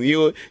home.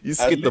 You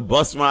skip the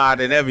bus ride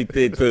and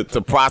everything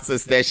to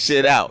process that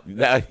shit out.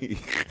 At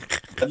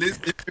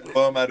least if you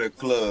come at a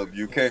club,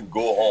 you can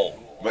go home.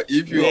 But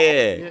if you're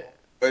home,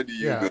 where do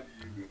you go?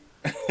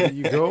 There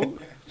you go.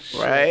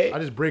 Right? I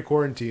just break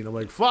quarantine. I'm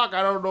like, fuck,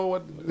 I don't know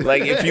what.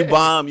 Like, if you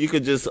bomb, you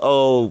could just,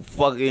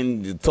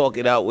 fucking talk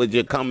it out with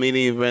your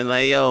comedian friend.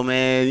 Like, yo,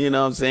 man, you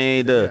know what I'm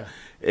saying?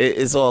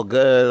 It's all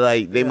good.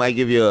 Like, they might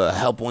give you a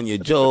help on your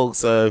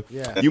jokes. Or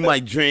you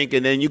might drink,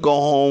 and then you go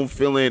home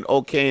feeling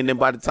okay. And then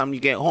by the time you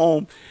get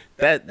home,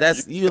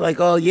 that's you're like,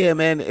 oh, yeah,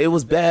 man, it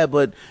was bad.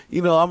 But,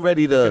 you know, I'm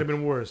ready to. Could have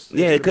been worse.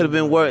 Yeah, it could have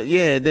been worse.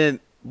 Yeah,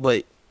 then,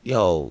 but,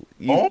 yo,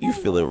 you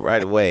feel it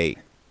right away.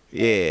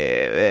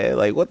 Yeah, man,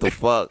 like, what the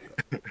fuck?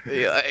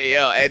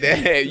 Yo, and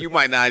then you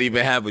might not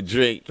even have a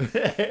drink.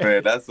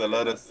 Man, that's a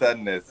lot of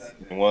sadness.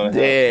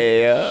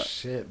 Yeah.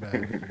 Shit,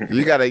 man.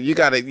 You gotta,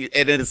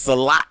 and then it's a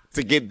lot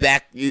to get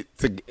back.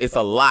 It's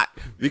a lot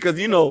because,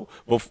 you know,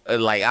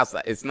 like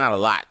outside, it's not a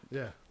lot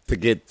to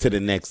get to the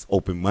next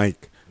open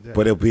mic,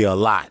 but it'll be a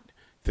lot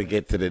to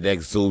get to the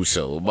next Zoom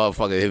show.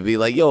 Motherfucker, he'll be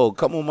like, yo,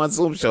 come on my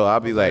Zoom show. I'll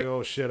be like,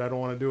 oh shit, I don't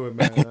want to do it,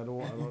 man. I don't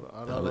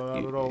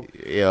know.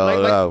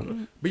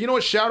 Yo, but you know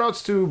what? Shout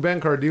outs to Ben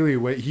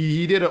Cardilli.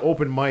 He did an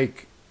open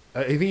mic.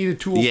 I think he did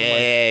 2 open mics.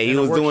 Yeah, he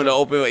was doing the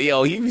open.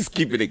 Yo, he was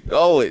keeping it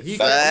going. He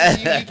kept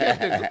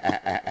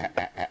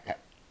it.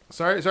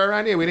 Sorry,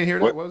 Randy, we didn't hear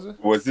that. What was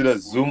it? Was it a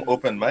Zoom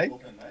open mic?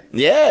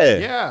 Yeah.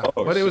 Yeah,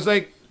 but it was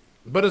like,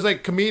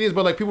 comedians,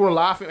 but like people were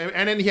laughing,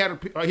 and then he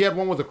had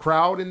one with a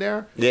crowd in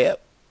there. Yeah.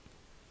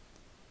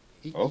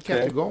 He kept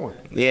it going.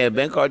 Yeah,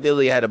 Ben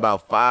Cardilli had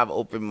about 5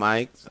 open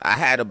mics. I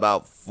had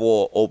about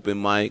 4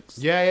 open mics.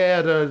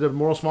 Yeah, the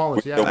Moral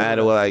Smallest. Yeah, I had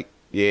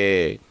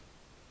Okay.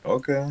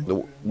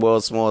 The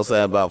World Smallest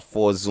had about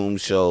 4 Zoom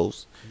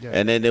shows. Yeah.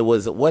 And then there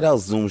was, what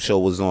else Zoom show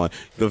was on?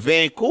 The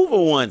Vancouver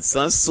one,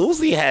 son.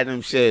 Susie had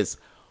them shits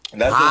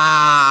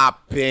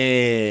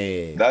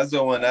popping. That's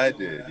the one I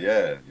did,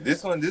 yeah.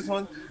 This one,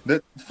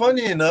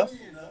 funny enough,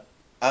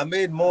 I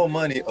made more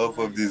money off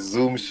of these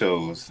Zoom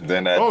shows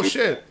than I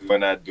do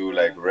when I do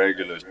like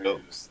regular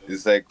shows.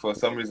 It's like for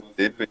some reason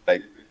they pay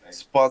like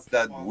spots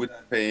that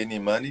wouldn't pay any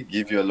money,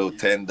 give you a little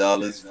 $10,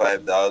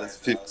 $5,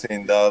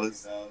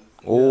 $15.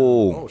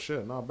 Oh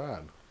shit, not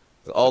bad.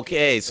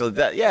 Okay, so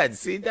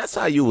that's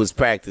how you was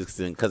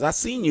practicing, because I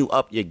seen you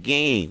up your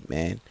game,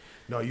 man.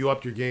 No, you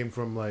upped your game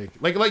from like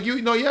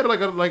you know, you had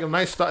like a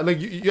nice style,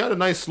 like you had a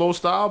nice slow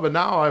style, but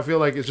now I feel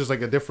like it's just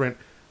like a different.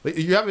 Like,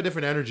 you have a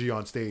different energy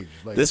on stage.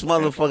 Like, this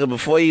motherfucker,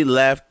 before he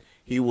left,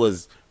 he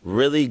was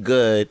really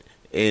good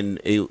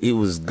he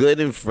was good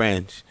in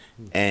French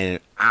and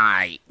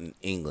in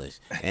English.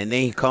 And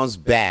then he comes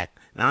back.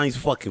 Now he's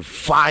fucking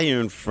fire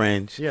in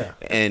French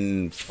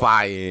and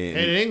fire in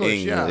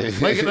English. Yeah,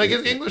 like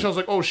in English, I was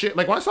like, oh shit.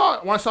 Like when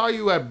I saw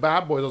you at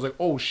Bad Boys, I was like,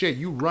 oh shit,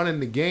 you running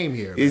the game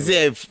here. He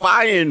said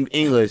fire in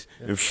English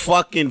and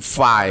fucking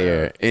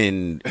fire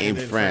in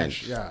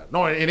French. Yeah,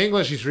 no, in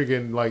English he's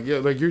freaking like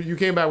you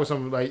came back with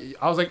some like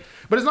I was like,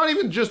 but it's not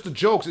even just the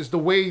jokes; it's the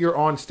way you're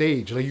on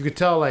stage. Like you could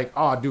tell, like,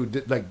 oh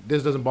dude, like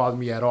this doesn't bother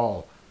me at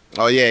all.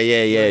 Oh yeah.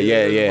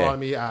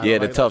 Yeah,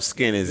 the tough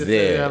skin is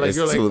there. Yeah, like,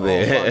 it's too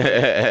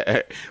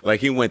there. Like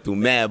he went through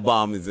mad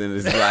bombings and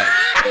it's like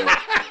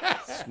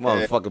this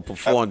motherfucker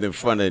performed in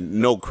front of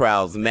no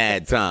crowds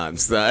mad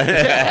times, son.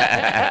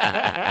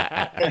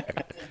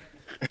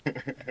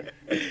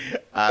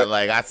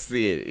 I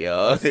see it,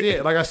 yo. I see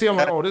it. Like I see him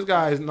like, oh, this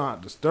guy is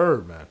not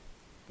disturbed, man.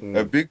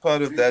 A big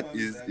part of that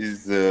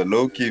is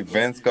low-key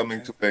events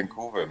coming to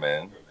Vancouver,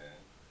 man.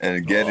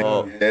 And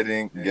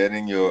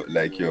getting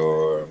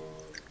your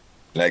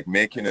like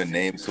making a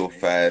name so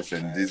fast,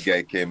 and this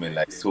guy came in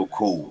like so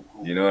cool.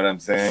 You know what I'm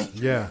saying?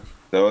 Yeah.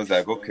 So I was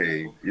like,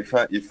 okay, if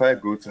I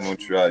go to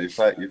Montreal, if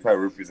I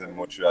represent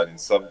Montreal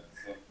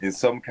in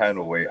some kind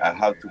of way, I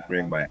have to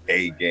bring my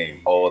A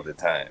game all the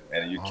time,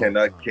 and you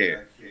cannot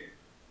care.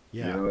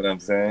 Yeah. You know what I'm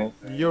saying?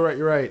 You're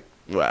right.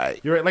 Right.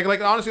 You're right.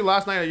 Like honestly,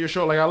 last night at your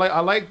show, like I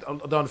liked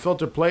the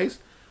Unfiltered Place.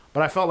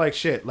 But I felt like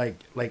shit.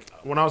 Like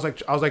when I was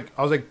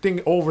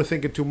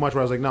overthinking too much. Where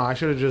I was like, no, I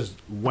should have just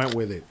went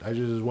with it. I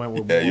just went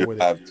with it. Yeah, you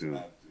have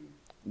to.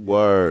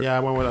 Word. Yeah,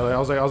 I went with it. I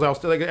was like,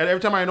 every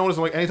time I notice,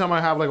 like, anytime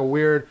I have like a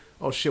weird,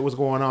 oh shit, what's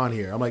going on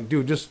here? I'm like,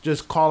 dude,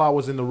 just call out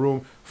what's in the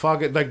room.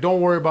 Fuck it. Like,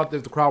 don't worry about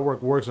if the crowd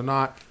work works or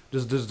not.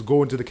 just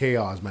go into the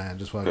chaos, man.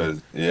 Just fucking.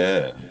 Cause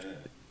yeah,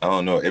 I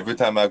don't know. Every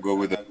time I go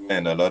with a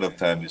friend, a lot of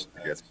times this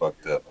shit gets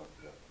fucked up.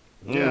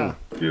 Yeah.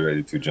 Be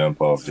ready to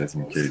jump off just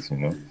in case, you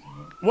know.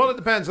 Well, it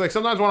depends. Like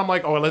sometimes when I'm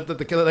like, oh, let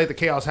the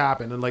chaos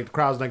happen, and like the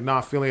crowd's like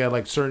not feeling it at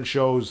like certain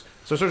shows.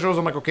 So certain shows,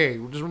 I'm like, okay,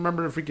 just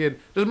remember your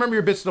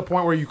bits to the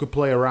point where you could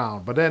play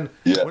around. But then,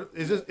 Yeah.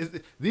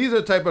 These are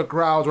the type of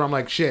crowds where I'm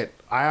like, shit,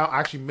 I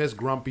actually miss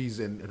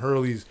Grumpies and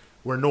Hurleys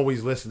where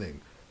nobody's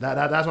listening.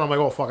 That's when I'm like,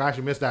 oh fuck, I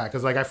actually miss that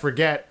because like I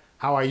forget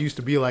how I used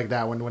to be like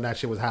that when that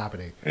shit was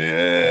happening.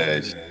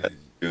 Yeah,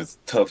 it was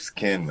tough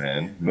skin,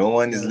 man. No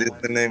one is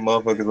listening.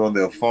 Motherfuckers on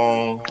their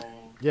phone.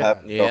 Yeah,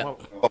 Having a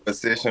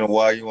conversation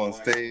while you on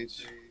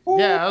stage.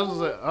 Yeah, I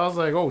was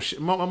like, oh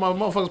shit, my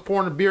motherfuckers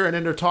pouring a beer and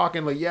then they're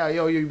talking like, yeah,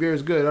 yo, your beer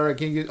is good. All right,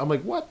 can you get? I'm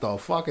like, what the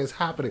fuck is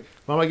happening?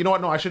 But I'm like, you know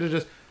what? No, I should have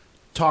just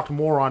talked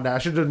more on that. I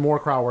should have done more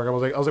crowd work. I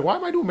was like, why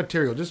am I doing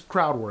material? Just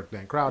crowd work,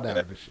 then crowd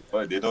out this shit.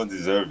 But they don't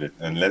deserve it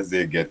unless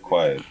they get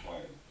quiet.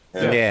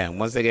 Yeah,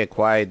 once they get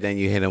quiet, then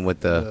you hit them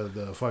with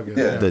The fucking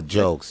the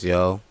jokes,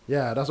 yo.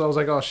 Yeah, that's why I was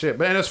like, oh shit.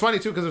 But and it's funny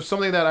too because it's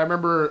something that I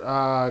remember.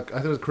 I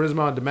think it was Charisma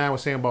on Demand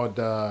was saying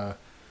about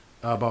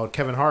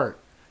Kevin Hart.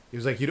 He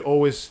was like, you'd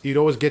always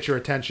get your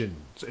attention,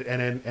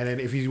 and then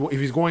if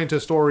he's going into a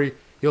story,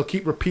 he'll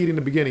keep repeating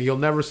the beginning. He'll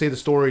never say the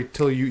story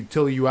till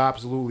you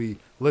absolutely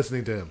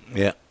listening to him.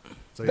 Yeah,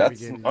 so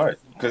that's smart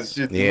because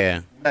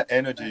that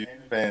energy you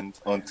spend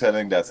on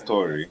telling that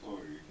story,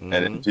 and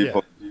then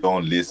people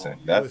don't listen.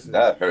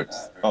 That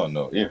hurts. Oh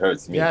no, it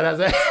hurts me. Yeah,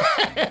 that's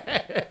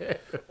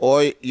it.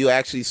 Or you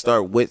actually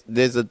start with.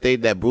 There's a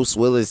thing that Bruce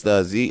Willis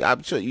does.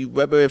 I'm sure you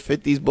remember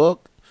 50's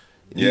book.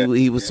 Yeah.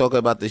 He was talking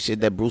about the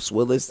shit that Bruce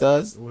Willis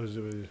does. What is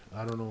it?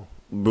 I don't know.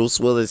 Bruce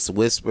Willis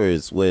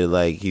whispers where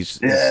like he's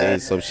saying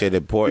some shit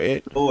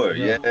important. So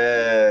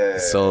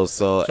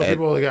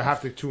people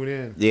have to tune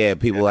in. Yeah,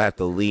 people have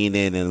to lean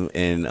in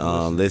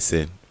and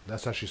listen.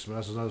 That's actually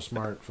that's another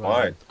smart.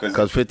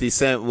 Because 50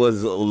 Cent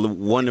was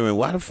wondering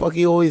why the fuck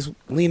he always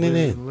leaning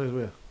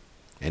in.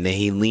 And then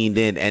he leaned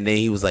in, and then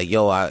he was like,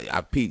 "Yo,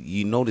 I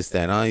you noticed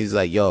that, huh?" He's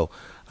like, "Yo,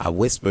 I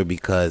whisper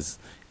because."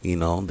 You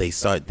know,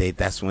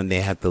 that's when they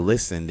have to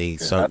listen. They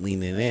start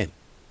leaning in.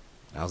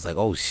 I was like,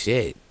 oh,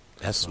 shit.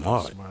 That's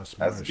smart.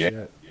 That's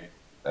shit.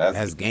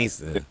 That's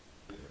gangster.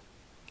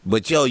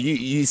 But, yo,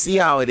 you see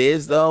how it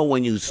is, though,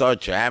 when you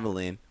start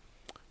traveling.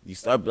 You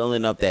start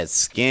building up that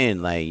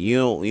skin. Like, you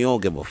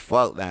don't give a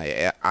fuck.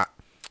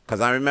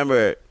 Because I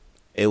remember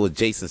it was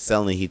Jason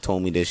Selling. He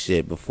told me this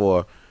shit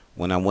before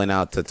when I went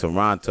out to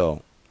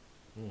Toronto.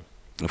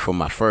 For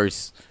my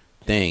first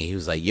thing, he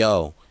was like,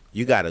 yo,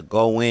 you got to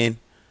go in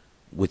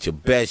with your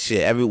best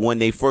shit. When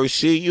they first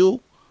see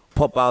you,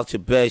 pop out your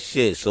best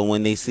shit. So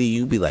when they see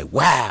you, be like,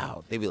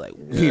 wow. They be like,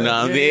 you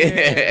know what I mean?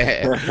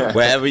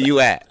 Wherever you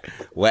at.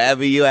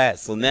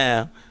 So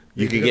now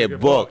you can get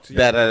booked.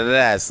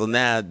 Da. So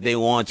now they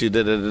want you.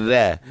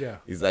 Da. Yeah.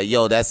 He's like,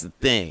 yo, that's the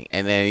thing.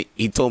 And then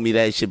he told me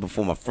that shit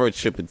before my first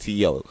trip in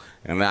TO.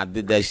 And I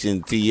did that shit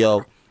in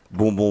TO.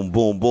 Boom, boom,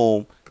 boom,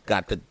 boom.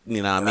 Got the,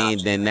 you know what I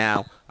mean? Then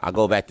now I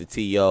go back to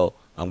TO.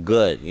 I'm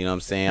good, you know what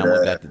I'm saying? I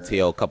went back to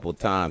TO a couple of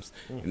times.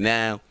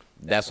 Now,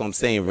 that's what I'm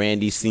saying.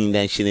 Randy seen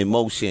that shit in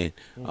motion.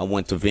 I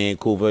went to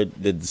Vancouver,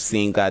 did the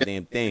same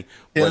goddamn thing.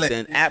 But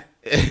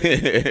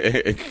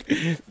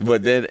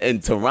then in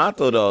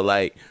Toronto though,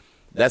 like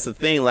that's the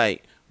thing.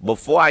 Like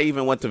before I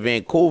even went to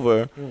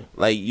Vancouver,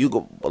 like you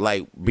go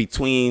like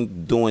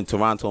between doing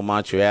Toronto and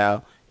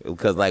Montreal,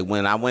 because like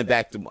when I went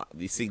back to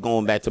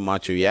going back to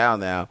Montreal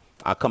now,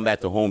 I come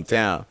back to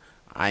hometown.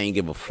 I ain't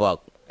give a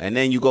fuck. And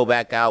then you go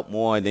back out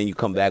more, and then you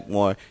come back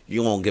more.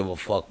 You won't give a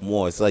fuck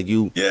more. It's like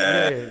you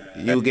give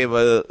you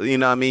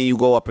know what I mean? You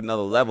go up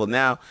another level.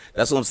 Now,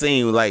 that's what I'm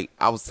saying. Like,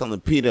 I was telling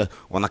Peter,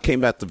 when I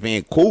came back to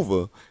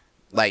Vancouver,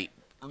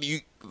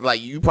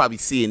 you probably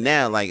see it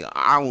now. Like,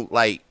 I don't,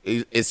 like,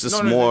 it's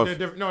just more.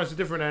 It's a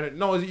different,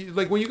 no, it's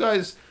like when you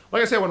guys,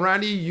 like I said, when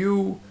Randy,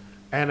 you,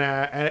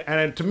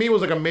 and to me, it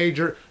was like the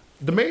major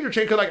change,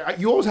 because like,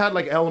 you always had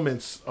like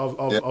elements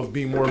of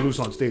being more loose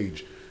on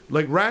stage.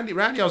 Like Randy,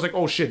 I was like,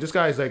 oh shit, this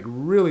guy's like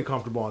really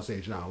comfortable on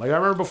stage now. Like I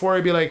remember before,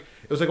 I'd be like,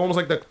 it was like almost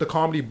like the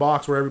comedy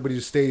box where everybody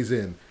just stays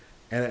in,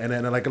 and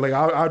then like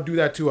I'd do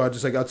that too. I'd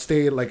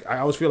stay, like I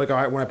always feel like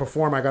when I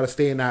perform, I gotta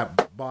stay in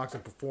that box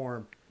and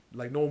perform,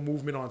 like no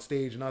movement on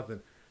stage, nothing.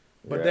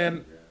 But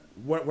then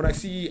when I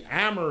see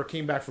Amber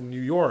came back from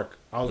New York,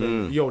 I was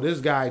like, yo, this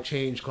guy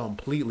changed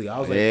completely. I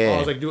was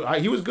like, dude,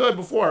 he was good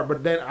before,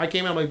 but then I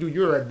came out, I'm like, dude,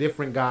 you're a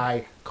different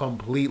guy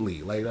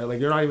completely. Like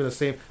you're not even the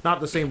same,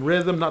 not the same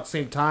rhythm, not the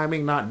same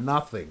timing, not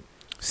nothing.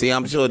 See,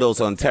 I'm sure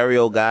those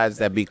Ontario guys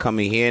that be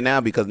coming here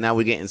now, because now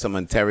we're getting some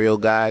Ontario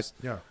guys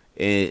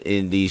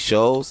in these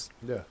shows,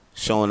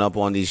 showing up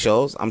on these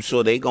shows. I'm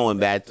sure they going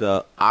back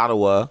to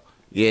Ottawa.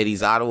 Yeah,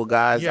 these Ottawa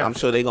guys, I'm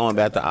sure they going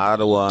back to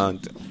Ottawa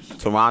and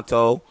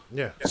Toronto.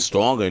 Yeah.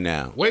 Stronger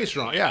now. Way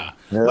strong, yeah.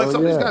 Like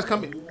some of these guys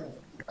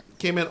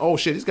came in, oh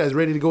shit, this guy's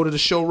ready to go to the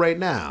show right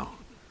now.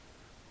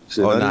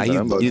 Shit,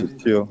 I'm about to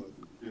chill.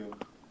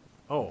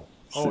 Oh,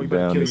 sit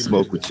down and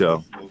smoke with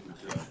y'all.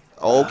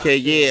 Okay,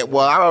 yeah.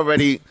 Well, I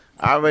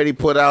I already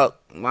put out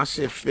my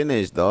shit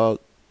finished, dog.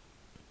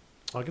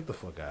 I'll get the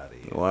fuck out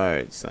of here.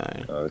 Word, son.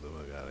 Get the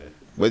fuck out of here.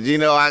 But you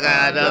know, I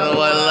got another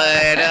one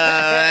later.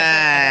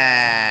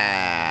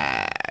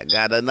 I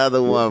got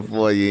another one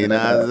for you, you know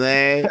what I'm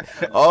saying?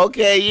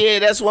 Okay, yeah,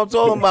 that's what I'm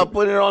talking about.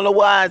 Put it on the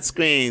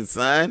widescreen,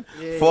 son.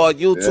 For our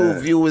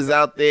YouTube viewers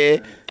out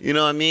there, you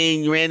know what I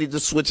mean? Randy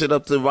just switch it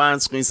up to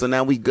widescreen, so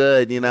now we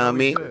good, you know what I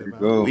mean?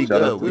 We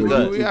good.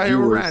 We out here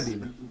with Randy,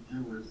 man.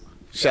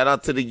 Shout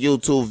out to the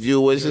YouTube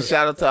viewers. And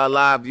shout out to our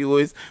live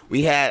viewers.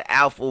 We had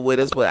Alpha with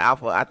us, but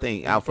I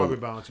think Alpha,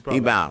 he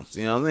bounced.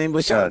 You know what I mean?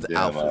 But shout out to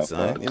Alpha,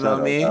 son. You know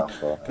what I mean?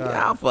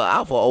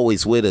 Alpha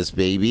always with us,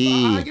 baby.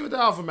 I give it to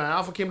Alpha, man.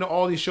 Alpha came to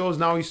all these shows.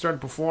 Now he's starting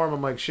to perform.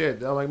 I'm like,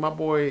 shit. I'm like, my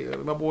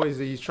boy's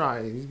he's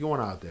trying. He's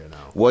going out there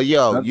now. Well,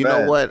 yo, you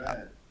know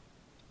what?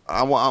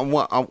 I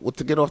want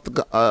to get off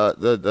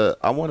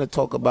I want to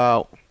talk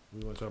about.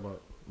 We want to talk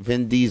about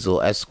Vin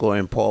Diesel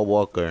escorting Paul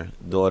Walker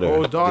daughter.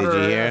 Oh, his daughter.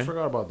 Did you hear? I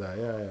forgot about that.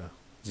 Yeah.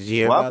 Did you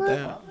hear about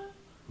that?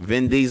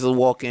 Vin Diesel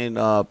walking.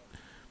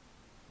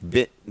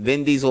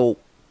 Vin Diesel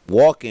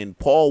walking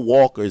Paul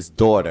Walker's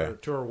daughter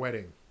to her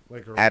wedding.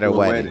 Like at her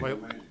wedding.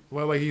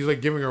 Like he's like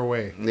giving her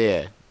away.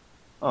 Yeah.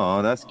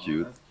 Oh, that's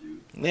cute.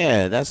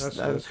 Yeah, that's what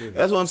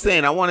I'm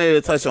saying. I wanted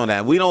to touch on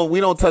that. We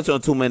don't touch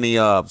on too many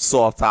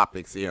soft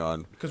topics here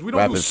on because we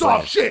don't do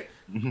soft shit.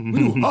 We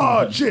do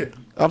hard shit.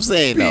 I'm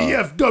saying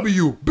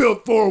BFW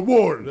built for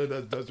war.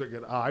 That's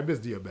freaking. I miss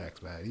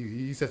DMX, man.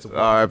 He said some.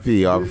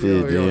 RP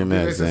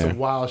DMX. He said some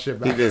wild shit.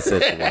 Man. He did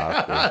say some wild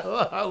shit.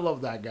 I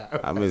love that guy.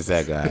 I miss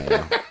that guy.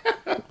 Yeah.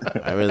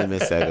 I really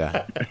miss that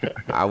guy.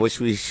 I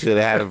wish we should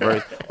have had a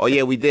verse. Oh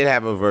yeah, we did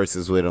have a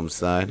verses with him,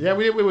 son. Yeah,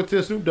 we did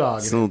with Snoop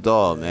Dogg. Snoop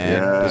Dogg,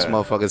 man. Yeah. This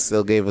motherfucker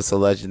still gave us a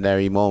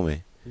legendary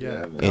moment.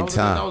 Yeah, in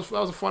time. That was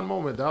a fun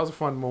moment. That was a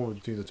fun moment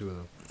between the two of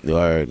them.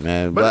 Word,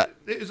 man. But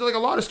it's like a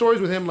lot of stories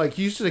with him. Like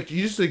he used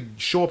to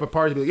show up at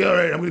parties and be like, "Yeah, all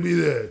right, I'm gonna be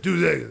there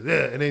 2 seconds."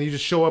 Yeah, and then you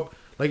just show up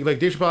like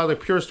Dave Chappelle had like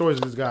pure stories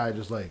of this guy.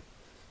 Just like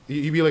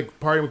he'd be like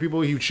partying with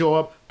people. He would show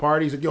up,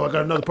 party. He's like, "Yo, I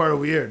got another party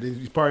over here."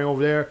 He's partying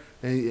over there,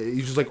 and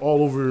he's just like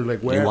all over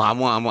like where.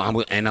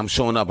 I'm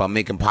showing up. I'm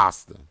making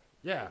pasta.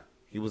 Yeah,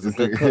 he was a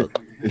good cook.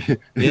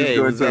 He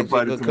was going to a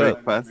party to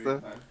make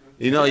pasta.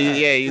 You know,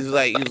 he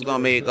was gonna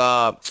make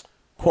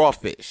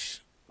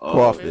crawfish.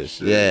 Crawfish,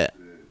 yeah.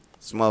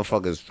 This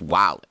motherfucker's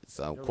wild.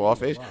 So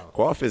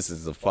crawfish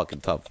is a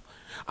fucking tough.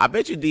 I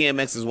bet you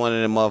DMX is one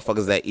of them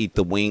motherfuckers that eat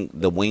the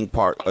wing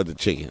part of the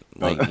chicken.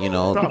 Like, you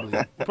know,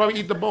 probably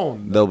eat the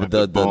bone. The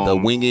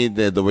wingy,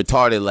 the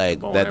retarded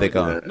leg that they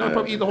call. No,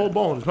 probably eat the whole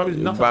bone. It's probably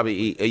nothing.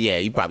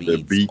 You probably the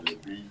eat beak.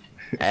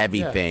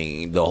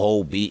 Everything, the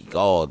whole beak,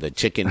 the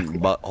chicken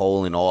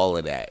butthole and all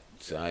of that,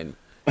 son.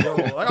 Yo,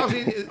 like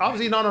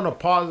obviously not on a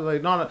pause.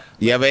 Like not.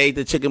 You ever ate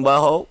the chicken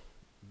butthole?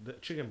 The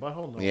chicken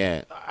butthole? No.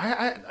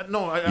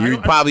 Yeah. You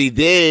probably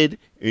did.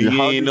 You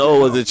didn't know it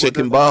was a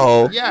chicken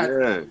butthole.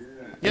 Yeah.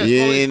 You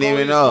didn't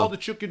even know. It's called the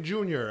Chicken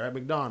Junior at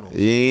McDonald's.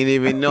 You ain't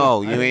even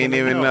know. You ain't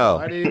even know.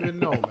 I didn't even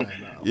know,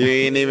 man. You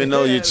ain't even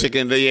know your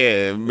chicken.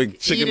 Yeah,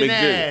 chicken eating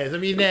ass. I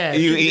mean ass.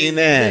 You eating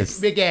ass.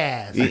 Big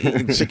ass.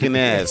 Eating chicken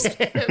ass.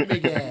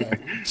 Big ass.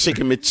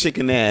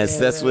 Chicken ass.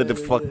 That's what the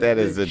fuck that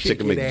is. A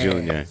Chicken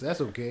McJunior.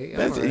 That's okay.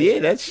 Yeah,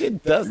 that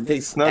shit does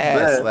taste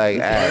ass like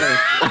ass.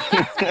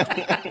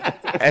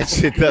 That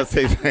shit does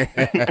taste like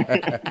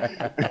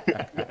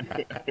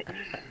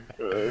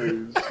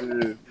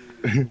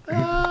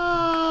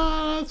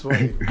that's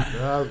funny.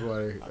 That's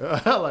funny.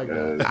 I like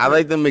that. I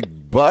like the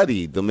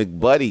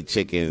McBuddy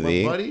chicken.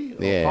 McBuddy?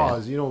 Yeah.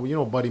 Pause. You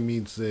know buddy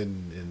means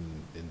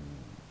in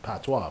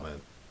patois,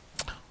 man.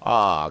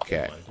 Oh,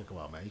 okay. Come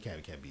on, man. You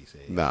can't be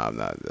saying. No, I'm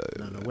not.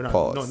 No, we're not.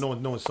 Pause. No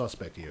one's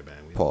suspect here,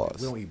 man. We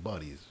don't eat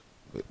buddies.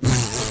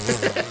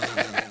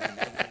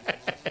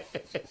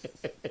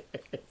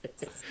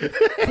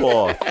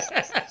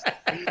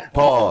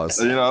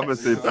 Pause. You know, I'm gonna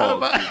say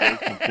pause.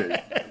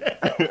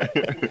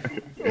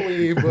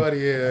 We eat buddy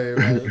here,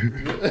 man.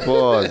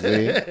 Pause,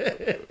 man.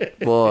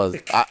 Pause.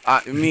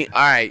 I mean,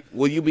 all right.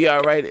 Will you be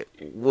all right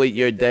with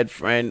your dead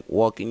friend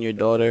walking your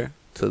daughter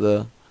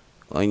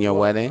on your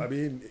wedding? I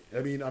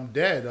mean, I'm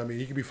dead. I mean,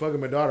 he could be fucking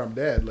my daughter. I'm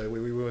dead. Like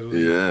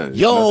yeah.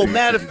 Yo,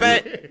 matter of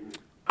fact,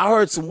 I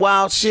heard some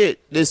wild shit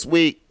this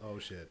week. Oh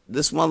shit.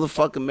 This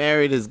motherfucker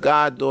married his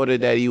goddaughter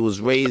that he was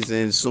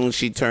raising soon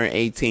she turned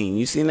 18.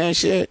 You seen that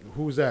shit?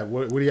 Who's that?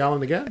 Woody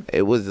Allen again?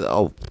 It was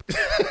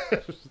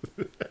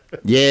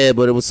yeah,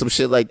 but it was some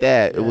shit like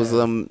that. It was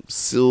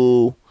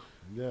Sue.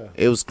 Yeah.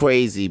 It was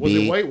crazy, was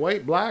B. it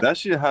white, black? That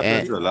shit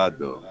happens a lot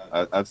though.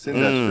 I've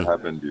seen that shit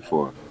happen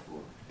before.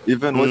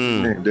 Even what's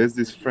his name? There's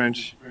this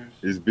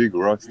big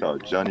rock star,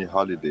 Johnny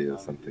Holiday or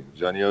something.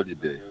 Johnny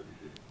Holiday.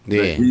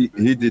 Yeah.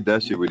 He did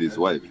that shit with his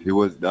wife.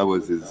 That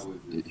was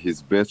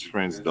his best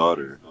friend's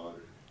daughter.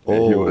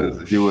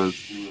 And he was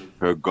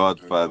her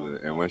godfather.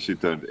 And when she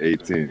turned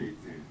 18,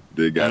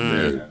 they got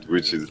married,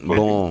 which is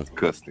fucking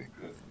disgusting.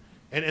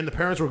 And the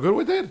parents were good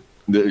with it?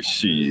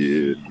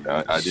 Shit.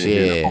 I didn't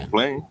hear them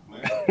complain.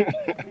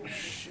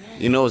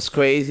 You know what's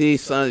crazy,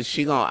 son?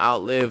 She gonna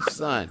outlive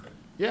son.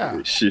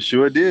 Yeah. She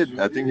sure did.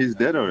 I think he's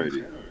dead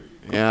already.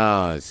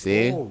 Yeah,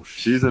 see? Oh,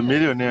 shit. She's a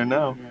millionaire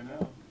now.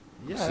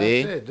 Yeah,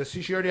 See? that's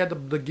it. She already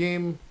had the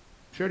game.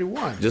 She already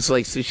won. Just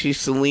like she's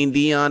Celine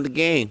Dion the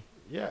game.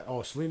 Yeah.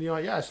 Oh, Celine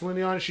Dion. Yeah, Celine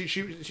Dion.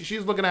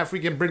 She's looking at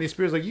freaking Britney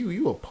Spears like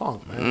you a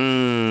punk,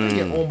 man. You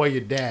get owned by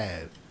your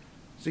dad.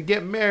 So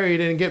get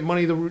married and get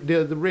money the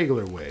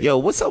regular way. Yo,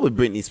 what's up with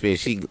Britney Spears?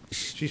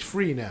 She's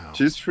free now.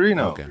 She's free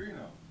now. Okay.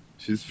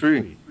 She's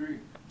free.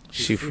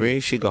 She free?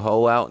 She can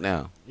hold out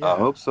now. I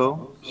hope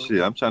so.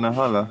 Shit, I'm trying to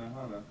holler.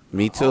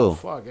 Me too. Oh,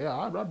 fuck yeah,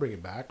 I'll bring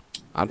it back.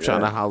 I'm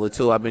trying to holler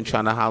too. I've been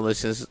trying to holler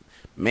since,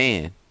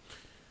 man.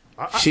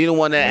 I- She the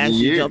one that actually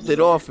years. jumped it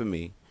off of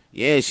me.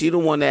 Yeah, she the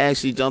one that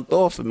actually jumped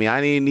off of me. I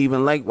didn't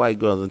even like white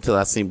girls until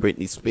I seen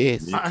Britney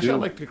Spears. Actually, I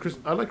like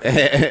Christina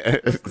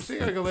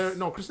Aguilera.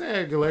 No,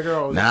 Christina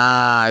Aguilera.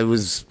 Nah, it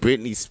was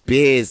Britney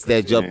Spears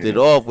that jumped it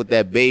off with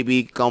that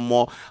baby. Come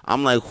on.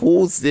 I'm like,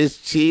 who's this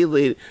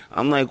cheerleader?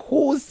 I'm like,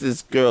 who is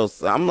this girl?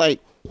 I'm like,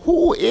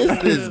 who is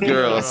this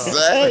girl,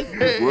 son?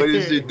 What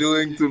is she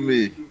doing to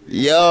me?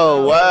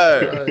 Yo,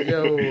 word.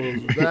 Yo,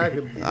 back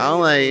in- I'm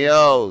like,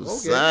 yo,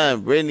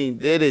 son, Britney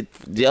did it.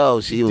 Yo,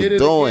 she was did it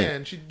doing.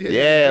 again. She did it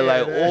Yeah, again.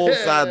 like all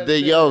side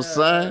did, yo,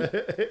 son.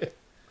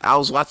 I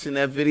was watching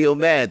that video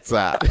mad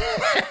time.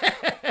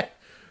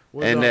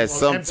 Was And on- that on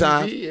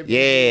sometime, MTV?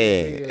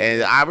 yeah,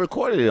 and I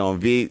recorded it on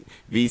VCR.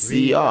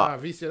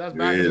 VCR. That's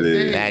back in the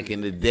Really? day. Back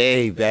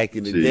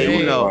in the day, Shit,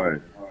 you know.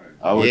 hard.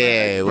 I was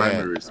Yeah, in man.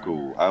 primary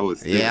school. I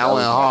was. Yeah, I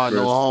went hard,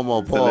 no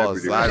homo,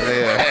 pause.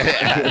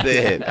 I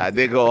did. I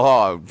did go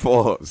hard,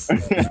 pause.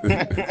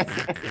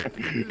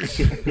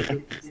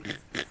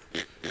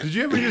 Did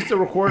you ever used to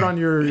record on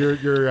your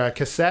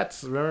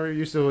cassettes? Remember,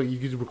 you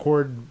could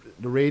record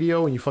the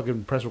radio and you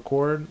fucking press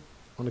record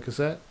on the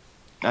cassette.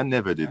 I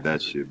never did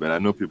that shit, but I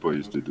know people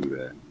used to do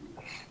that.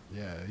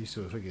 Yeah, I used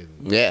to fucking.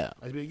 Yeah,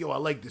 I'd be like, yo, I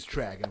like this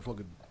track, and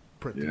fucking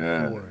print the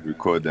Yeah, record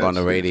record that on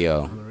the shit.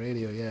 radio. on the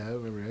radio. Yeah, I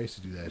remember I used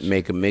to do that. Shit.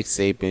 Make a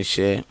mixtape and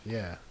shit.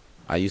 Yeah,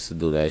 I used to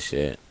do that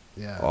shit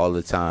yeah. all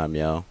the time,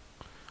 yo.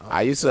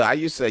 I used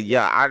to,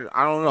 yeah,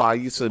 I don't know. I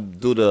used to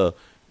do the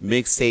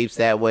mixtapes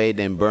that way,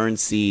 then burn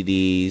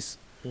CDs.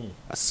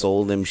 I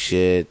sold them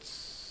shits.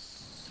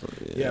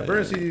 Yeah,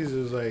 burn CDs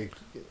is like.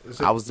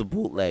 I was the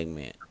bootleg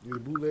man. You the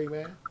bootleg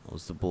man. I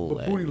was the But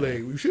bootleg. booty man.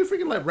 leg. You should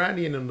freaking let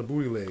Randy in on the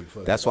booty leg.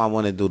 Fuck. That's why I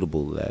want to do the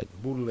bootleg.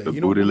 booty leg. The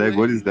You know booty leg.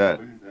 What is that?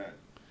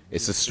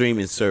 It's a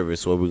streaming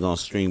service where we're gonna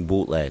stream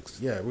bootlegs.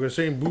 Yeah, we're gonna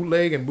say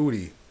bootleg and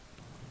booty.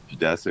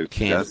 That's a.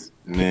 Cam- That's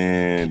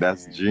man.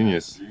 That's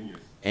genius.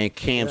 And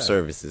cam Yeah.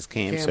 services,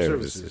 cam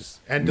services.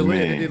 and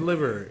Man.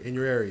 deliver in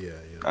your area.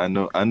 You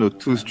know? I know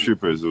 2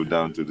 strippers who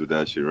down to do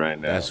that shit right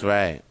now. That's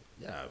right.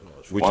 Yeah.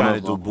 We're one trying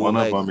of to do them, one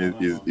of bootlegs.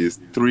 them is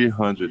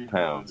 300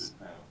 pounds.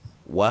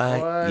 What?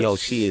 What? Yo,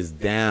 she is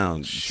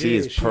down. She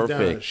is she's perfect.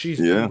 down. She's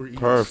Yeah. Uber Eats.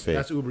 Perfect.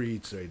 That's Uber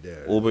Eats right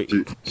there. Uber.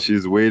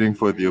 She's waiting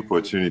for the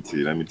opportunity.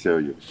 Let me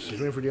tell you. She's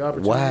waiting for the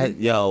opportunity. What?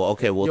 Yo,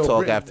 okay, we'll Yo, talk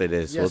bring- after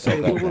this. Yeah, We'll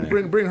say, talk we'll, after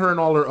we'll this. bring her and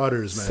all her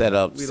udders, man.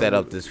 Set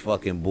up this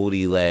fucking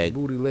booty leg.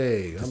 booty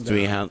leg. This I'm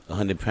down.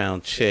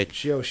 300-pound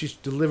chick. Yo, she's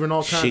delivering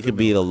all kinds. She could of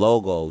be them. the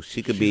logo.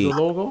 She could She's be. the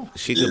logo.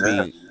 She could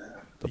be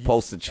the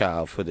poster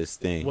child for this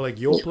thing. Well, like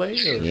Yo Play.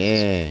 Or?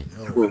 Yeah.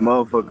 Well,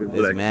 motherfuckers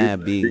It's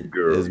mad big.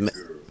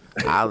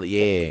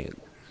 Yeah.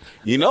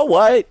 You know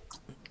what?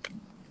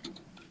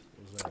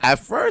 At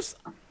first,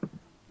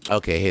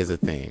 okay, here's the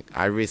thing.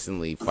 I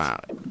recently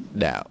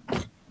found out.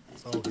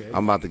 Okay.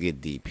 I'm about to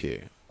get deep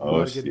here. Oh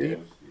Wanna get shit. deep?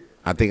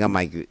 I think I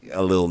might get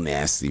a little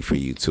nasty for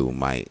you too,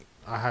 Mike.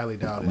 I highly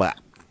doubt it. But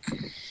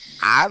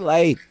I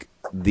like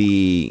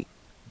the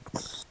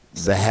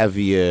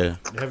heavier.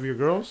 Heavier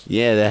girls.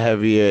 Yeah, the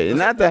heavier.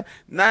 Not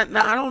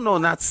I don't know.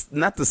 Not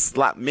the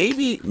slop.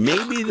 Maybe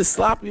the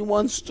sloppy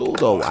ones too,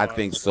 though. I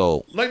think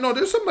so. Like no,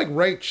 there's some like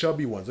right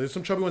chubby ones. There's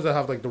some chubby ones that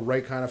have like the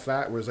right kind of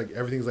fat, where it's like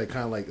everything's like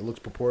kind of like it looks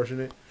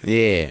proportionate.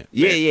 Yeah.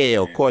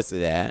 Of course, of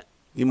that.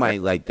 You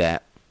might like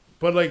that.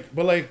 But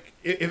like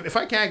if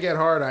I can't get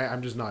hard,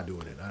 I'm just not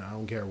doing it. I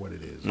don't care what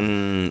it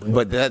is.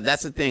 But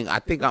that's the thing. I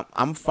think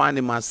I'm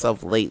finding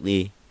myself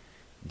lately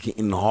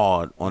getting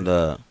hard on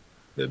the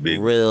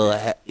real,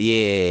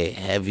 heavier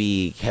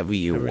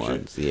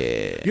ones.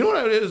 Yeah. You know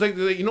what it is like?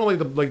 You know,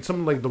 like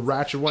some like the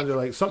ratchet ones. Are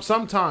like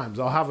sometimes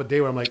I'll have a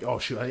day where I'm like, oh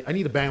shoot, I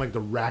need to bang like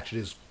the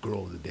ratchetest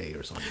girl of the day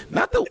or something.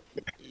 Not the.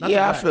 Not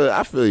Yeah, the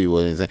I feel you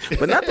what you're saying,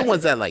 but not the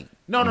ones that like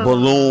No,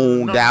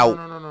 ballooned out,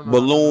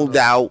 no.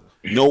 out,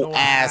 no No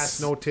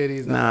ass, no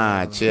titties.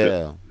 Nah,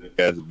 chill.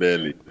 That's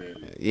belly.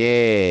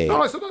 Yeah. No,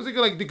 like sometimes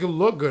they can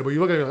look good, but you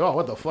look at it like, oh,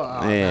 what the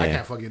fuck? Yeah. I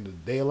can't fucking in the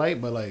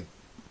daylight, but like,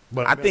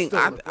 but I think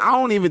I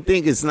don't even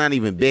think it's not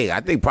even big.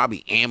 I think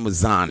probably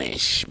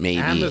Amazonish, maybe.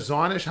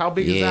 Amazonish. How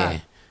big is Yeah.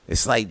 that?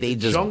 It's like they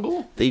just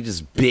Jungle? They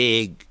just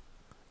big.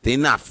 They're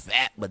not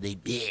fat, but they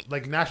big.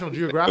 Like National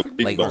Geographic?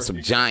 Like on some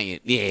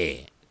giant, yeah.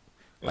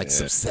 Like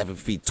some 7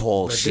 feet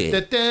tall shit.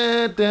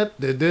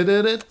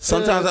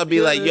 Sometimes I'll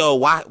be like, yo,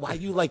 why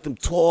you like them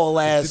tall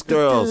ass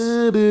girls?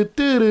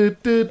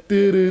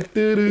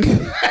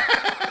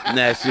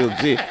 National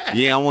Ge.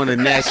 Yeah, I want a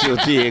National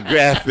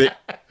Geographic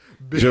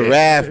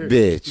giraffe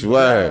bitch.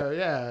 Word.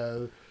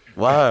 Yeah.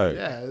 Word.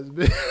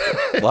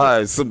 Yeah.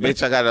 Word. Some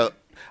bitch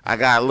I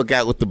gotta look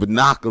at with the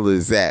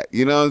binoculars at.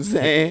 You know what I'm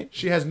saying?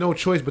 She has no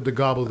choice but to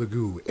gobble the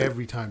goo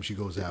every time she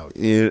goes out.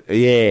 Yeah.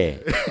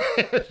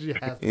 She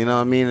has to. You know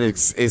what I mean?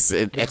 It's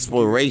an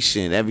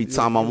exploration every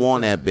time I'm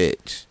on that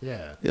bitch.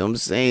 Yeah. You know what I'm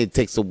saying? It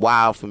takes a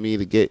while for me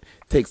to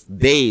takes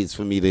days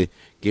for me to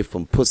get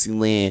from pussy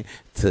land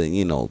to,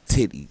 you know,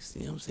 titties.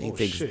 You know what I'm saying? Oh, it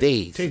takes shit.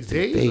 days. Takes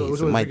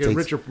days? It might take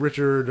Richard, what's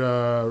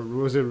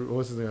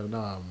his name?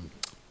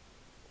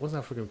 What's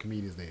that freaking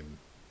comedian's name?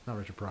 Not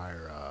Richard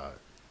Pryor.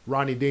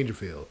 Ronnie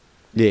Dangerfield.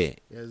 Yeah.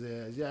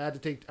 Yeah, I had to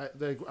take.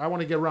 I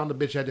want to get around the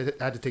bitch.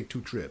 I had to take 2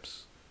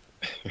 trips.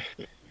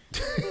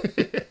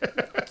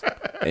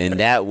 And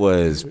that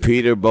was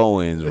Peter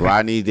Bowen's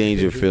Rodney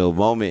Dangerfield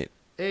moment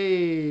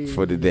Hey.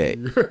 for the day.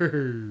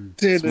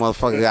 This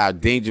motherfucker got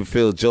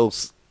Dangerfield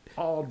jokes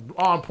All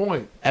on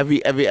point.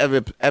 every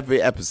episode.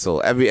 Every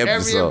episode.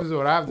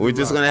 episode, I have to We're do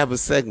just Rodney. gonna have a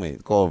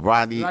segment called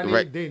Rodney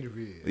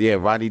Dangerfield. Yeah,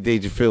 Rodney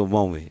Dangerfield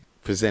moment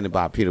presented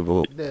by Peter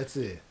Bowen. That's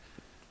it.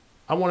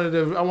 I wanted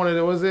to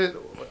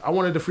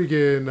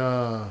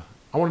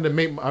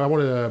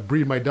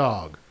breed my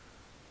dog,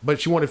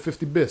 but she wanted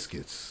 50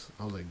 biscuits.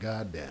 I was like,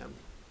 God damn.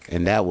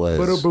 And that was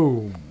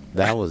Ba-da-boom.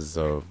 that was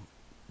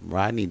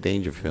Rodney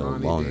Dangerfield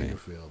Ronnie moment.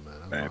 Dangerfield,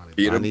 man. Man, Ronnie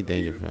Peter- Rodney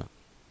Dangerfield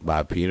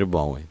by Peter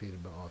Bowen. Peter,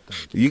 oh,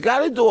 thank you. You got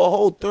to do a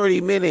whole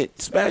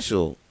 30-minute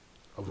special.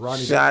 Of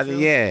Ronnie Shot,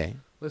 Dangerfield? yeah.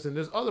 Listen,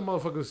 there's other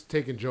motherfuckers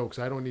taking jokes.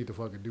 I don't need to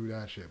fucking do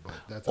that shit, but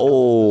that's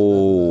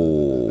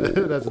Oh, That's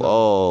another-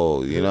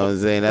 oh, you know what I'm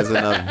saying? That's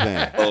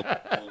another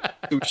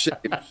thing. Touche.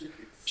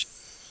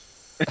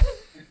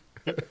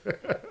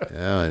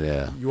 Oh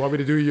yeah. You want me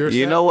to do your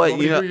You set? know what? Want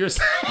me You to know- do your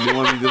set? You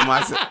want me to do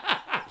my set?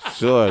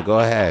 Sure, go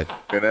ahead.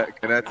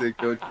 Can I take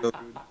your joke?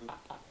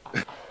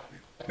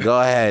 Go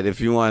ahead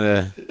if you want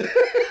to.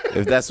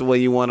 If that's the way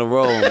you want to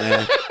roll,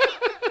 man.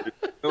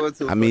 No,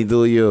 it's I mean,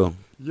 do you?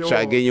 Yo.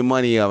 Try to get your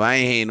money up. I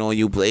ain't hating on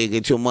you. Play,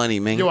 get your money,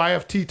 man. Yo, I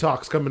have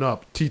T-Talks coming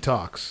up.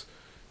 T-Talks,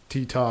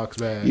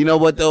 man. You know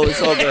what though?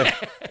 It's all good.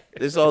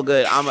 It's all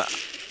good.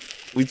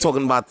 We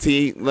talking about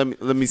tea. Let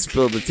me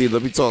spill the tea.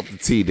 Let me talk the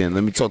tea then.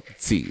 Let me talk the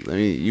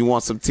tea. You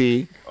want some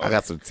tea? I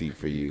got some tea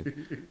for you.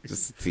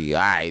 Just tea.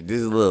 All right,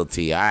 this is a little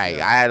tea. All right,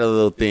 I had a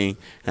little thing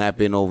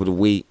happen over the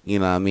week. You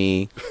know what I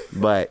mean?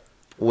 But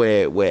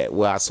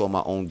where I saw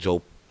my own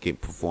joke get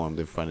performed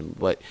in front of me.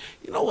 But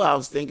you know what I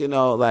was thinking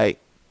though? Like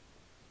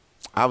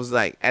I was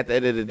like, at the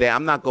end of the day,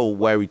 I'm not gonna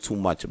worry too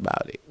much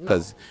about it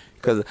because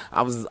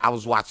I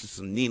was watching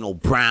some Nino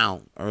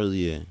Brown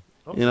earlier.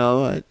 Okay. You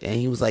know, and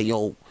he was like,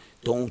 "Yo,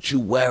 don't you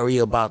worry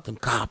about them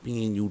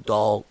copying you,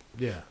 dog.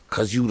 Yeah.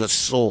 Cause you the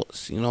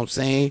source." You know what I'm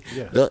saying?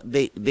 Yeah.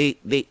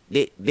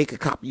 They could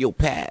copy your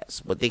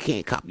past, but they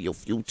can't copy your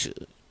future.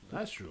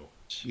 That's true.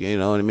 You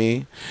know what I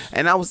mean?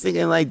 And I was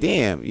thinking like,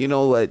 damn, you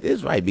know what?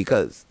 It's right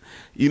because,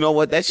 you know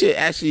what? That shit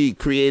actually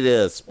created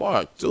a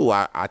spark too.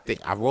 I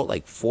think I wrote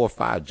like 4 or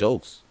 5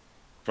 jokes.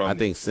 I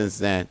think since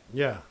then.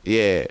 Yeah.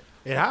 Yeah.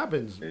 It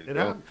happens. It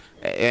happens.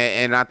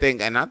 And I think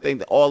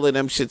that all of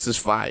them shits is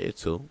fire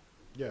too.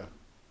 Yeah.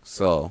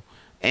 So,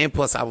 and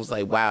plus I was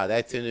like, wow,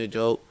 that Tinder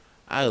joke,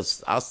 I'll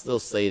still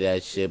say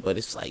that shit, but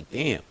it's like,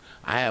 damn,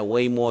 I had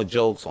way more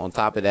jokes on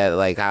top of that,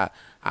 like how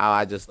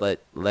I just let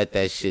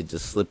that shit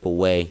just slip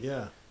away.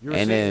 Yeah. You're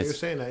And then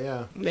saying that,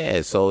 yeah.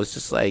 Yeah, so it's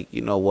just like,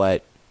 you know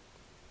what?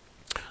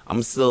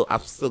 I'm still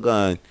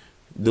gonna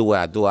do what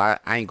I do. I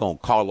ain't gonna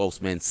Carlos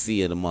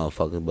Mencia the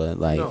motherfucker, but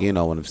like, No. you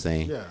know what I'm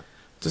saying? Yeah.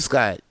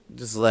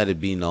 Just let it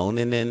be known,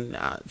 and then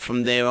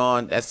from there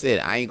on, that's it.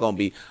 I ain't gonna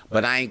be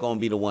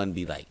the one to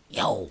be like,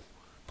 yo,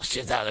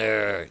 shit's out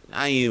there.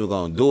 I ain't even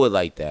gonna do it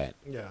like that.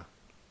 Yeah.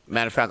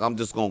 Matter of fact, I'm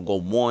just gonna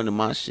go more into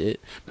my shit.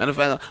 Matter of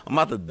fact, I'm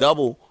about to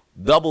double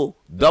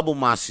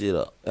my shit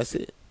up. That's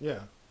it. Yeah.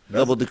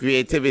 Double the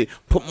creativity.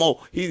 Put more.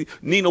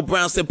 Nino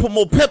Brown said, put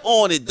more pep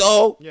on it,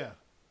 dog. Yeah.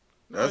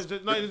 No,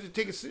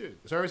 take it serious.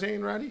 Is that what you're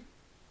saying, Roddy?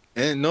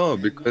 And no,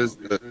 because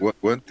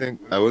one thing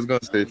I was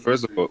gonna say,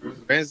 first of all,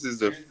 Prince is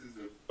the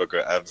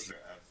fucker I've seen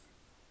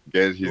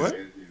get his What?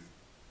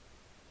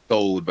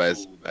 sold by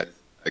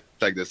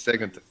like the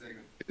second time,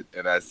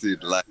 and I see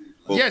it live.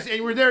 Yes, and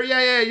you were there.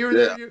 Yeah. You were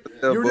Yeah.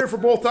 there. You were there for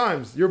both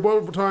times. You're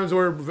both times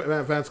where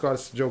Van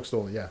Scott's joke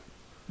stolen. Yeah.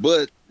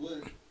 But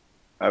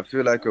I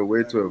feel like a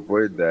way to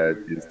avoid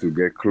that is to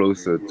get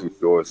closer to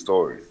your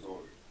story.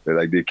 But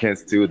like they can't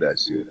steal that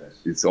shit.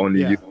 It's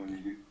only Yeah. you.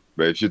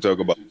 But if you talk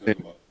about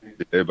Tim,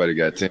 everybody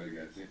got Tim.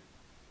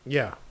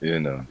 Yeah. You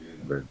know.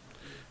 But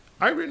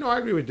I agree. No, I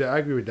agree with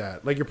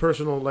that. Like your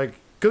personal, like,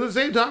 because at the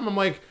same time, I'm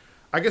like,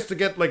 I guess to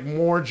get like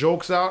more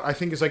jokes out, I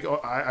think it's like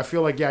I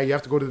feel like, yeah, you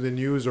have to go to the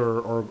news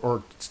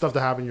or stuff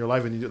that happened in your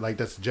life, and you, like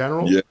that's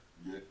general. yeah.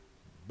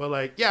 But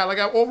like, yeah, like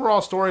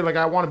overall story, like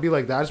I want to be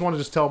like that. I just want to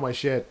just tell my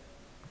shit,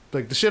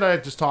 like the shit I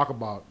just talk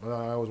about.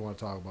 I always want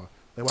to talk about,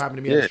 like what happened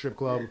to me at the strip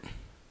club.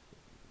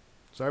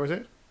 Sorry, was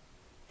it?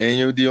 And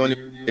you're the only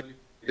one who can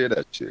say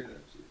that shit.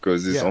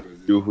 Because it's Yeah. only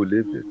you who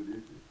lived it.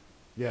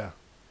 Yeah.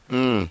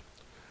 Mm.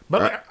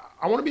 But like,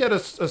 I want to be at a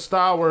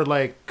style where,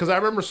 like, because I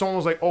remember someone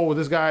was like, "Oh,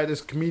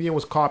 this comedian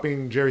was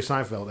copying Jerry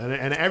Seinfeld,"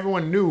 and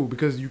everyone knew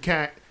because you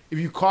can't if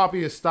you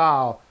copy a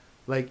style,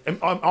 like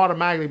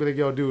automatically be like,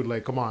 "Yo, dude,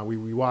 like, come on,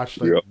 we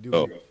watched like."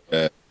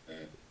 Yeah.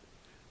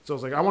 So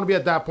it's like I want to be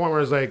at that point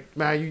where it's like,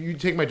 man, you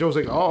take my jokes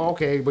like, oh,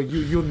 okay, but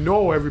you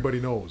know everybody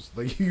knows,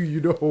 like you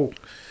know.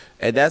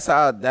 And that's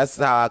how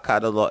I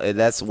kind of, and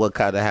that's what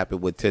kind of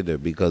happened with Tinder,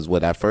 because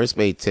when I first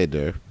made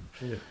Tinder,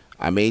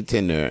 I made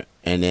Tinder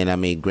and then I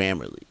made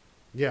Grammarly.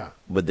 Yeah.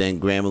 But then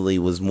Grammarly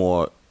was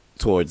more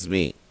towards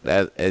me.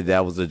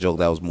 That was a joke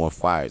that was more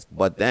fires.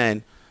 But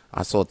then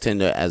I saw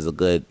Tinder as a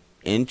good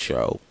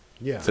intro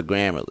to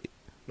Grammarly.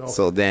 Okay.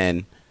 So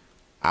then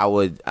I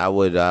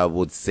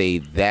would say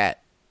that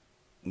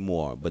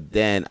more. But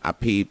then I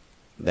peeped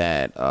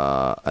that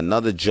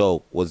another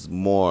joke was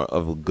more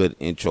of a good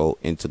intro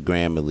into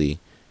Grammarly.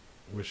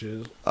 Which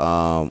is?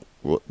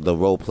 The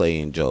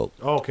role-playing joke.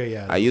 Okay,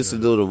 yeah. I used to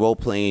do the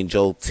role-playing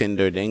joke,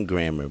 Tinder, then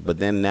Grammar. But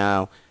then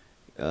now,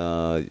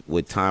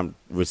 with time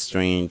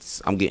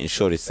restraints, I'm getting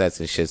shorter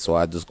sets and shit, so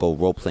I just go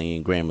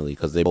role-playing Grammarly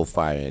because they both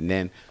fire. And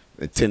then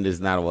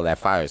Tinder's not all that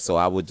fire, so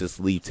I would just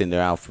leave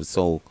Tinder out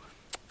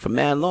for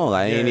man long.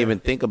 I didn't even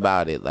think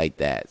about it like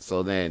that.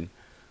 So then,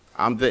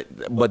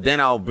 but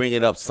then I'll bring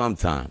it up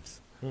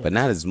sometimes, but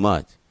not as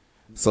much.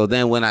 So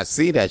then when I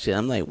see that shit,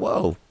 I'm like,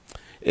 whoa.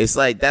 It's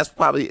like that's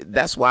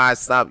why I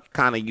stopped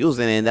kind of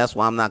using it, and that's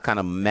why I'm not kind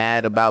of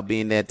mad about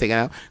being there taken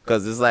out,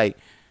 because it's like,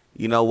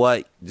 you know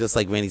what? Just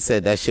like Randy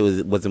said, that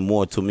shit wasn't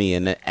more to me,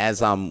 and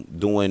as I'm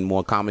doing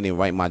more comedy and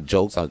writing my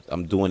jokes,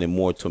 I'm doing it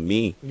more to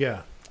me.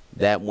 Yeah.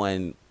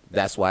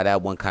 That's why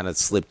that one kind of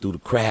slipped through the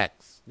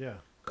cracks. Yeah.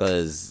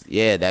 Cause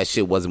that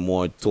shit wasn't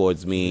more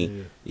towards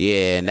me.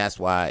 Yeah, and that's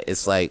why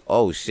it's like,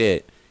 oh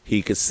shit,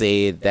 he could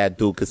say it, that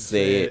dude could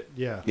say it.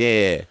 Yeah.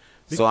 Yeah.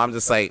 So I'm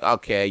just like,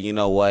 okay, you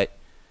know what?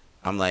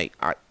 I'm like,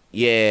 I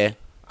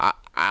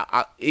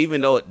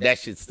even though that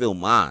shit's still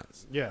mine.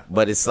 Yeah.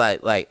 But it's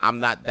like I'm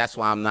not. That's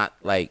why I'm not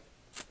like,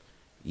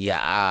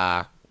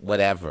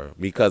 whatever.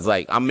 Because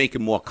like I'm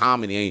making more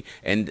comedy,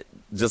 and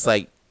just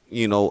like,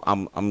 you know,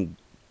 I'm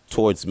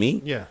towards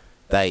me. Yeah.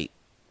 Like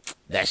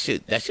that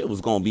shit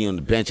was gonna be on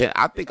the bench, and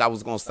I think I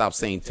was gonna stop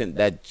saying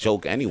that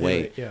joke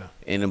anyway. Yeah.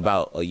 In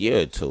about a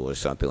year or two or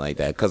something like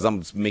that, because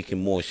I'm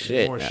making more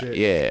shit.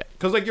 Yeah.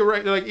 Because like you're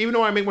right, like even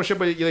though I make more shit,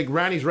 but like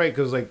Randy's right,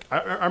 because like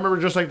I remember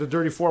just like the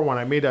Dirty 4 one,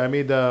 I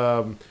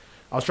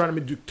was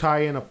trying to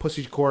tie in a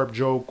Pussy Corp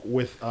joke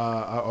with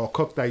a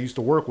cook that I used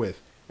to work with,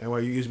 and where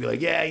you used to be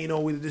like, yeah, you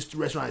know, this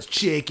restaurant has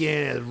chicken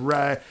and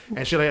right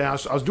and shit like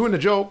that. I was doing the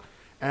joke,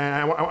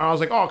 and I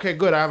was like, oh, okay,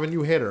 good, I have a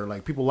new hitter,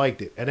 like people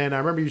liked it, and then I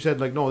remember you said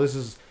like, no, this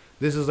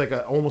is like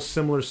a almost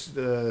similar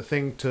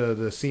thing to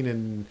the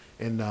scene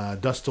in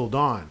Dusk Till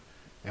Dawn,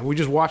 and we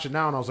just watch it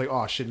now, and I was like,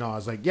 oh shit, no, I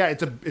was like, yeah,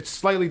 it's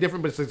slightly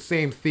different, but it's the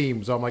same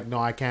theme, so I'm like, no,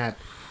 I can't.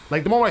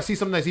 Like the moment I see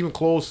something that's even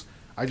close,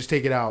 I just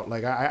take it out.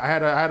 Like I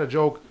had a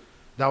joke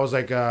that was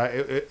like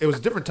it was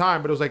a different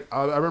time, but it was like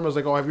I remember I was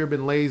like, oh, have you ever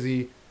been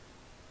lazy?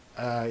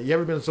 You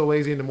ever been so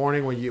lazy in the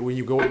morning when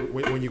you go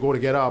to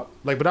get up?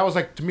 Like, but that was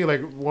like to me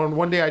like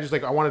one day I just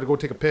like I wanted to go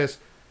take a piss,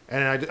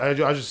 and I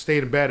just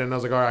stayed in bed, and I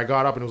was like, all right, I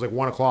got up and it was like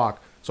 1:00,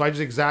 so I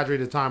just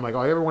exaggerated the time, like,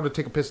 oh, you ever want to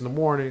take a piss in the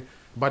morning?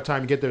 By the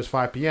time you get there, it's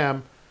 5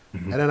 p.m.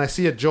 And then I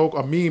see a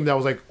meme that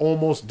was like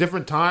almost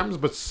different times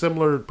but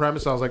similar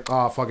premise. I was like,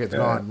 oh fuck it, it's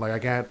gone. Like I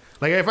can't.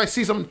 Like if I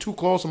see something too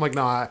close, I'm like,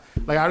 nah.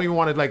 Like I don't even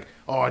want to like,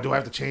 oh, do I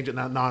have to change it?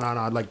 No.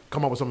 Like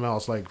come up with something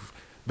else. Like,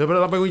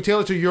 but when you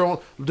tailor it to your own,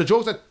 the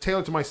jokes that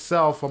tailor to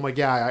myself, I'm like,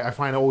 yeah, I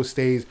find it always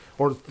stays,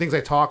 or things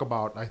I talk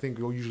about, I think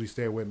will usually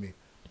stay with me.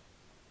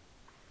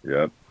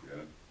 Yep.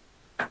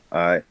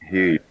 I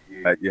hear you.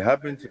 Like, it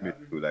happened to me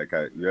too. Like,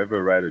 you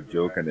ever write a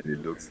joke and then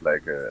it looks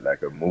like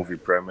a movie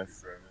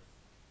premise?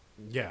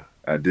 Yeah.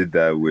 I did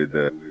that with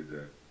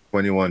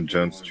 21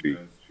 Jump Street,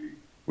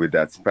 with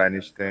that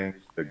Spanish thing.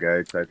 The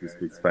guy tried to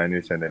speak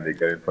Spanish and then they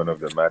get in front of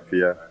the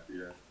mafia.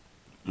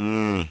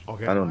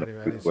 Okay. I don't know.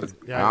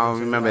 I don't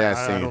remember that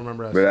scene. I don't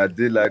remember that. But I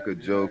did like a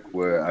joke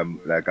where I'm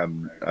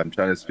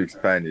trying to speak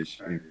Spanish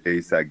in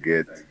case I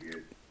get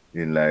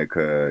in like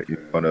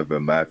in front of a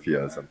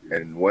mafia or something.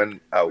 And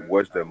when I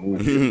watched the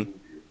movie,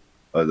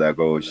 I was like,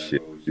 oh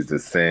shit, it's the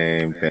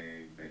same thing.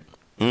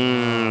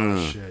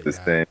 The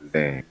same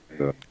thing.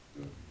 So.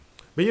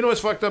 But you know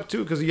it's fucked up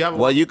too, because you have.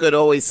 Well, you could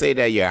always say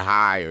that you're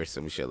high or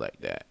some shit like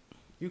that.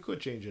 You could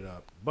change it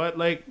up, but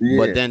like. Yeah.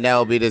 But then that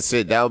would be the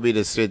shit. That would be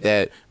the shit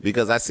that,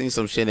 because I seen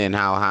some shit in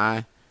How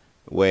High,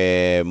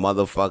 where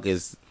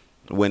motherfuckers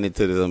went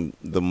into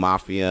the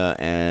mafia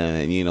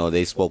and you know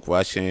they spoke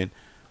Russian,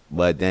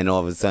 but then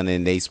all of a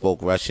sudden they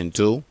spoke Russian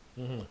too.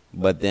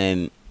 But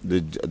then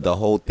the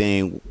whole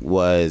thing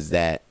was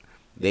that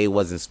they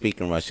wasn't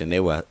speaking Russian. They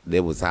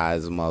was high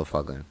as a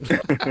motherfucker.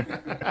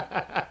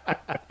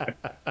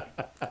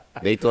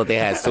 They thought they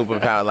had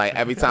superpowers. Like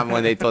every time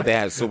when they thought they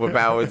had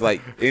superpowers,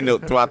 like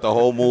throughout the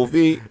whole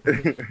movie,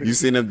 you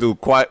seen them do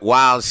quite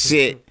wild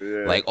shit.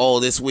 Yeah. Like, oh,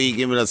 this week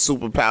giving us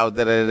superpowers,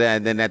 da da da.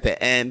 And then at the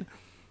end,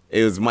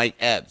 It was Mike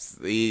Epps.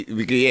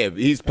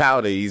 He's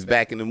Powder. He's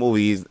back in the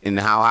movie. He's in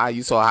How High.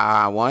 You saw How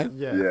High 1?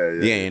 Yeah.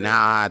 Yeah, in How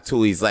High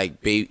 2, he's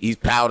like, he's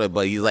Powder,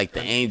 but he's like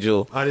the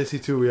angel. I did see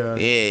 2, yeah.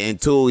 Yeah,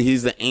 and 2,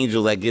 he's the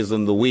angel that gives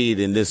them the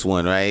weed in this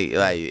one, right?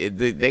 Like,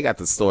 they got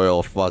the story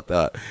all fucked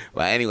up.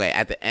 But anyway,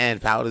 at the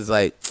end, Powder's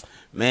like,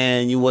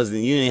 man, you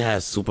didn't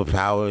have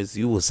superpowers.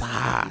 You was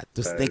hot.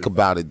 Just think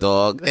about it,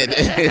 dog.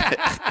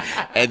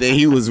 And then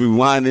he was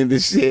rewinding the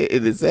shit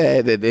in his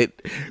head, and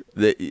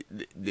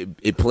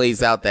it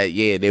plays out that,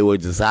 yeah, they were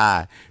just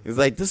high. It's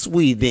like, this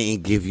weed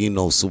didn't give you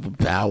no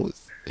superpowers.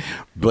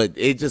 But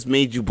it just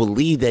made you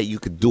believe that you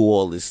could do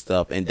all this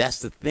stuff. And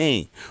that's the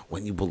thing.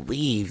 When you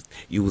believed,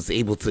 you was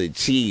able to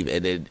achieve.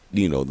 And then,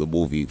 the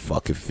movie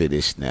fucking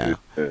finished now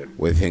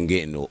with him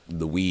getting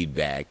the weed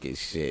back and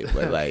shit.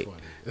 But, like,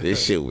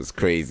 this shit was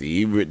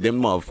crazy.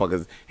 Them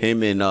motherfuckers,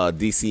 him and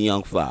DC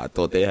Young Fly,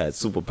 thought they had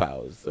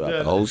superpowers throughout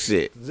the whole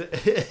shit.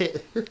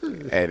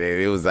 And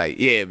it was like,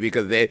 yeah,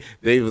 because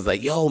they was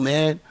like, yo,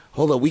 man,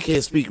 hold up, we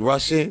can't speak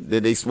Russian.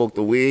 Then they smoked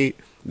the weed.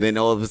 Then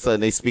all of a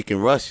sudden they speaking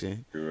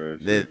Russian.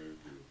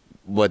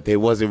 But they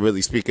wasn't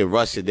really speaking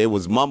Russian. They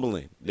was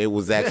mumbling. They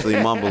was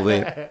actually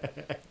mumbling.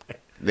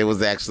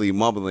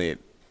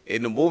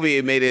 In the movie,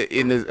 it made it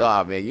in the.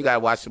 Oh man, you gotta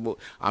watch the movie.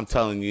 I'm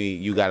telling you,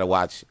 you gotta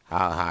watch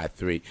How High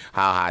 3.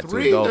 How High 2.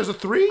 3? There's a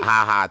 3?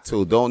 How High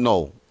 2. Don't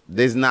know.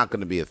 There's not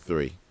gonna be a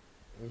 3.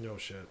 No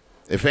shit.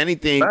 If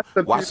anything,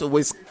 watch the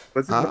with.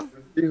 Was it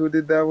who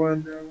did that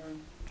one?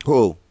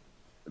 Who?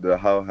 The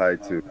How High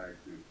 2.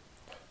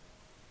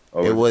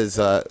 Oh, It was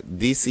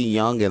DC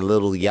Young and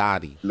Lil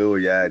Yachty. Lil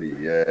Yachty,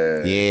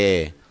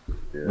 yeah.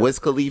 Wiz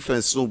Khalifa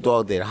and Snoop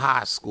Dogg did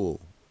High School.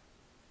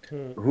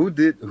 What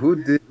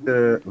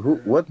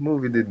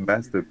movie did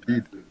Master P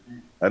do?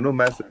 I know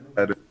Master P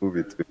had a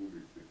movie too.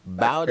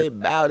 Bout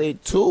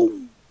It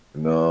too?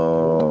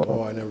 No.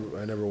 Oh, I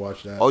never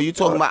watched that. Oh, you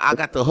talking about I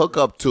Got the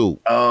Hookup too?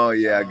 Oh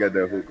yeah, I got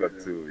the hookup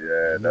too.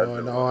 Yeah.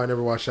 No, I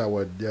never watched that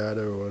one. Yeah, I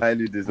never watched. I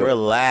need this.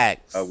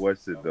 Relax. I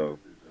watched it though.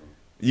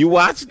 You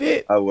watched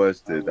it? I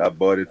watched it. I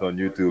bought it on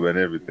YouTube and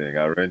everything.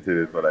 I rented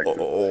it for like.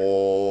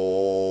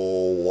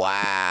 Oh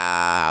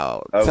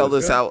wow! Tell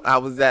us how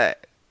was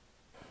that?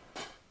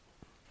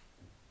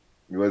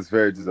 It was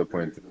very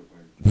disappointing.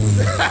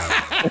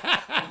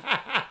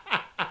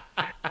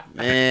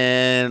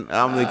 Man,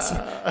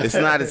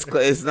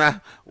 it's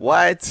not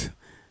what?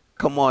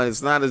 Come on,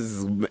 it's not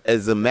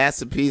as a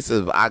masterpiece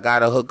of I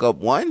Gotta Hook Up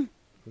 1?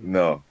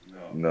 No.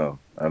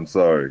 I'm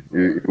sorry.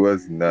 It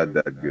was not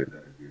that good.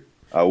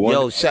 I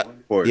wanted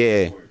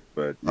yeah.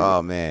 But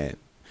oh man,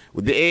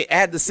 it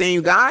had the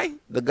same guy,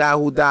 the guy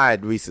who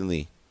died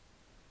recently.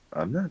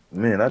 I'm not.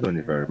 Man, I don't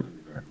even remember.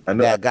 I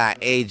know that guy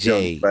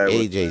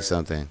AJ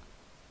something.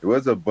 It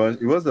was a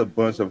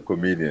bunch of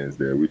comedians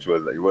there, which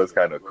was it was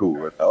kind of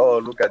cool. Like, oh,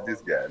 look at this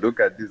guy,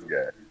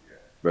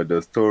 But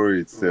the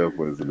story itself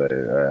was like.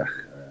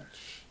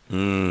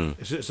 So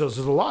there's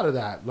a lot of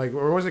that. Like,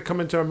 or was it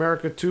Coming to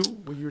America too?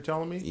 What you were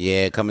telling me?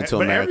 Yeah, Coming to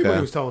America.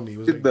 Everybody was telling me. It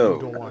was like,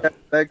 don't watch it.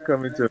 I like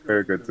Coming to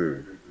America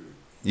too.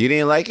 You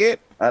didn't like it?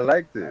 I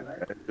liked it.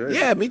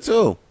 Yeah, me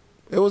too.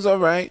 It was all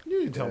right. You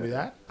didn't tell me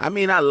that. I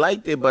mean, I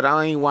liked it, but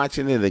I ain't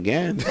watching it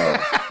again.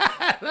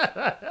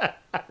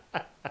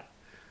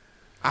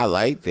 I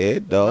liked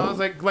it though. I was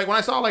like when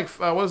I saw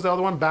what was the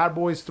other one, Bad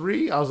Boys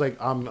 3? I was like,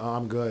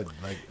 I'm good.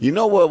 Like, you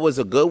know what was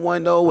a good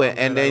one though,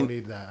 and then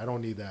I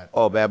don't need that.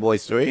 Oh, Bad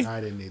Boys 3? I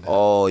didn't need that.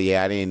 Oh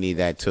yeah, I didn't need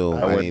that too.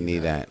 I didn't need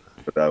that.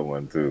 That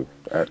one too.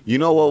 You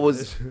know what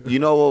was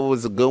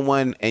a good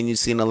one, and you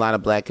seen a lot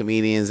of black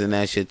comedians in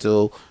that shit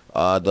too.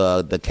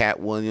 The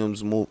Cat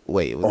Williams movie.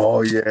 Wait.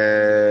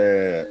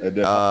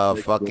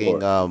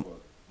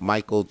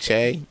 Michael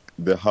Che.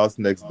 The House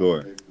Next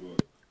Door.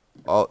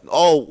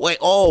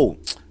 Oh,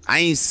 I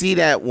ain't see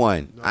that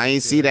one. I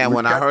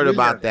heard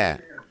about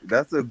that.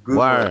 That's a good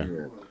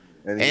one.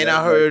 And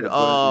I heard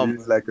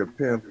he's like a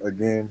pimp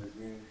again.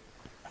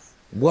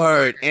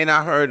 Word. And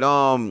I heard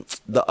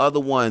the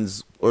other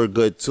ones were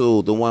good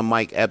too. The one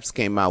Mike Epps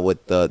came out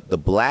with the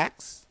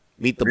Blacks.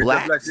 Meet the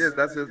Blacks. Yes,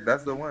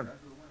 that's the one.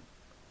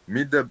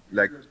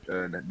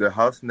 The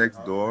House Next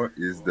Door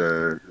is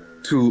the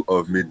 2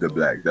 of Meet the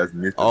Black. That's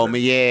Meet the Black.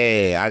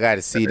 Yeah, I got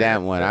to see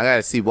that one. I got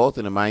to see both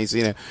of them. I ain't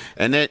seen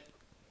it.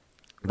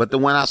 But the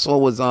one I saw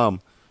was the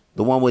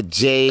one with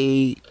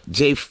Jay.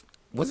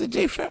 Was it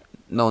Jay Farrell?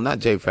 No, not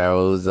Jay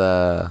Farrell. It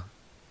was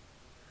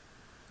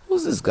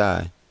who's this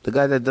guy? The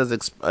guy that does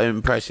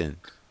impression.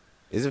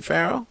 Is it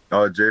Farrell?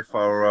 Oh, Jay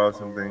Farrell or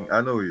something. I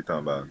know what you're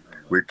talking about.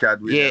 With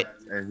Cat Williams,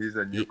 and he's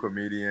a new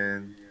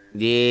comedian.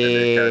 Yeah.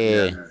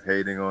 And is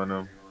hating on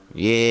him.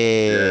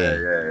 Yeah.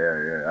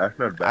 That's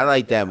not bad. I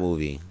like that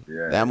movie.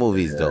 Yeah, that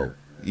movie's dope.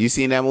 You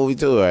seen that movie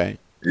too, right?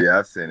 Yeah,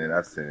 I've seen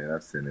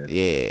it.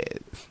 Yeah.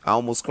 I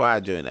almost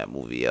cried during that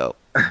movie, yo.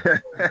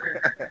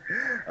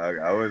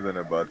 I wasn't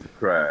about to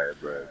cry,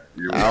 but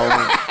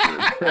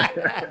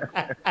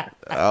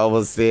I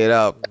almost stayed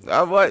up.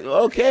 I'm like,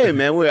 okay,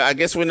 man. I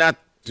guess we're not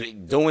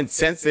doing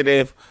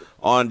sensitive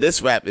on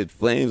this Rapid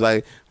Flames.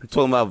 Like, I'm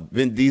talking about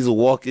Vin Diesel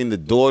walking the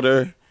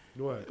daughter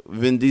What?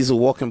 Vin Diesel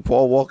walking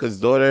Paul Walker's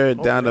daughter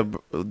down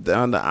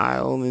the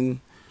aisle and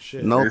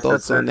Shit. no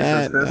thoughts on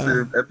that. It's a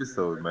sensitive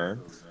episode,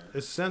 man.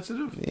 It's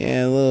sensitive.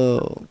 Yeah, a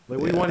little. Like,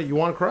 what you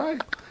want to cry?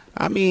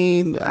 I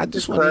mean, I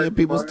just want to hear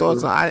people's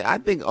thoughts on. I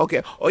think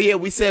okay. Oh yeah,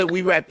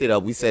 we wrapped it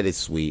up. We said it's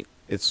sweet.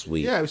 It's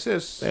sweet. Yeah, it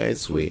says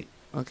It's sweet.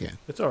 Okay.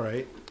 It's all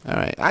right. All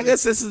right. I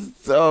guess this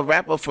is a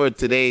wrap up for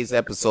today's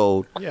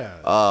episode.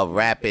 Yeah.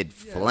 Rapid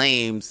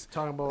Flames.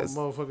 Talking about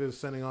motherfuckers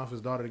sending off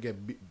his daughter to get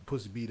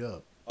pussy beat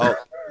up. Oh.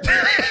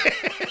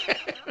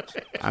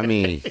 I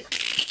mean.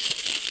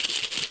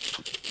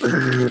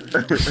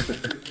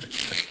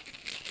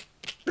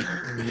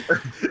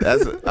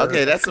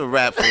 That's a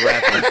wrap for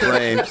Rapid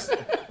Flames.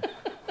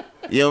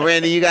 Yo,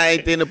 Randy, you got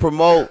anything to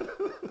promote?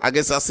 I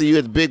guess I'll see you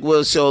at the Big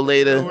Will show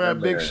later. We're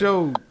at Big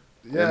Show.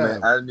 Yeah,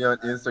 man. Add me on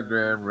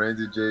Instagram,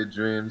 Randy J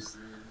Dreams.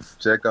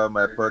 Check out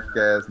my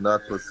podcast,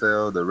 Not For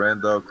Sale, The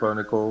Randall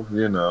Chronicle.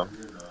 You know.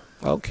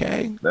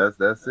 Okay. That's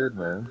it,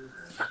 man.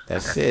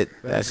 That's it.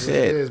 That's it.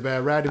 It It is,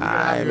 man. Randy, we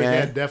got here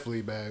again,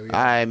 definitely, man.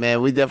 All right,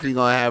 man. We definitely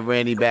gonna have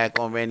Randy back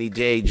on Randy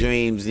J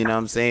Dreams. You know what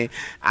I'm saying?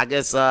 I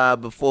guess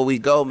before we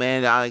go,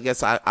 man, I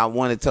guess I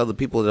want to tell the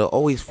people to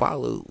always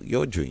follow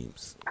your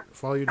dreams.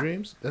 Follow your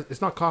dreams?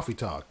 It's not coffee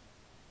talk.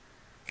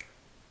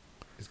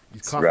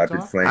 It's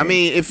Rapid Flame. I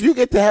mean, if you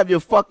get to have your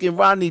fucking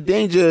Rodney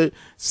Danger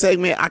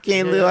segment, I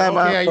can't live have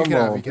my. Yeah, you Come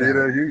on,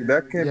 Peter.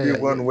 That can't be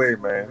one way,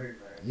 man.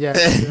 Yeah.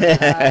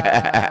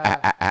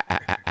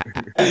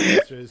 All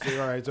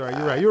right.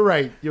 You're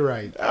right.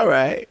 All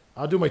right.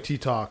 I'll do my T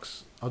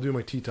talks.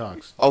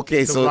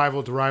 Okay, to so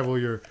rival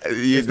your.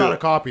 It's not a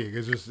copy.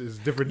 It's just it's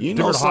different. You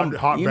know different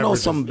hot you know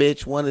some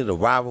bitch wanted to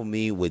rival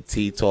me with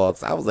T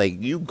Talks. I was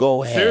like, you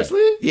go ahead.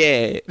 Seriously?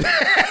 Yeah.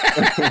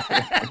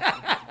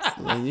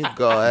 You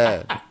go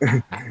ahead.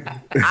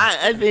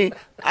 I think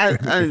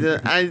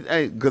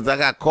I because I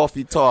got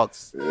Coffee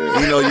Talks. You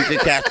know, you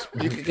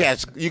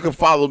can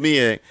follow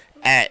me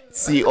at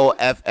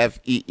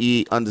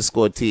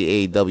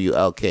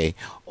COFFEE_TAWLK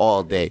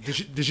all day.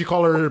 Did she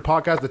call her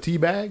podcast the Tea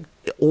Bag?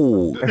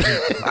 Ooh,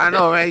 I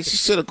know, right? She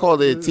should have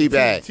called it a tea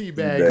bag.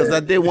 Because I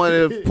did want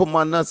to put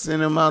my nuts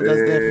in her mouth.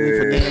 That's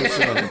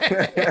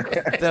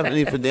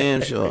definitely for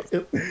damn sure.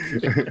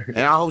 And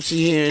I hope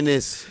she hearing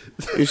this.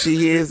 If she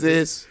hears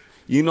this,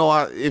 you know,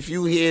 if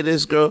you hear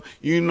this, girl,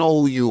 you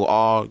know who you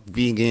are,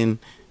 vegan.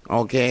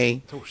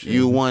 Okay,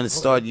 you want to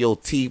start your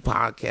tea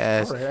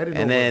podcast,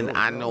 and then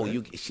I know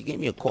you. She gave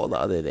me a call the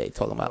other day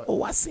talking about,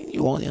 oh, I seen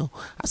you on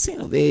I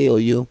seen a video,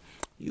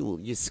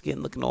 your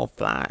skin looking all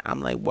fly.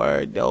 I'm like,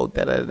 word, yo,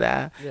 da.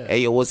 Yeah. Hey,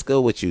 yo, what's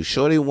good with you?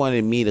 Shorty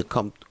wanted me to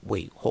come.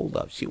 Wait, hold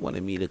up. She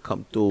wanted me to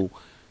come through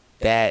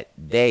that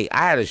day.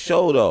 I had a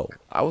show though.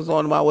 I was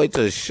on my way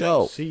to the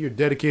show. See, you're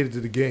dedicated to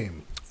the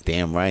game.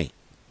 Damn right.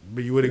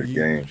 But you would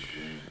have.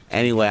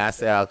 Anyway, I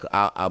said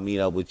I'll meet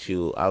up with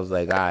you. I was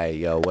like, all right,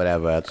 yo,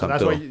 whatever. I'll come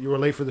that's through. why you were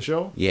late for the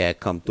show? Yeah,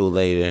 come through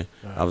later.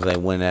 I was like,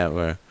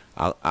 whenever.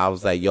 I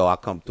was like, yo, I'll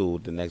come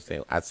through the next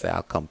day. I said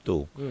I'll come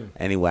through.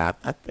 Anyway, I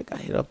think I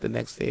hit up the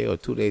next day or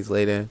 2 days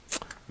later.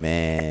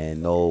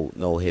 Man,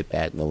 no hit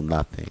back, no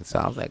nothing. So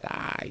I was like, all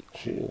right,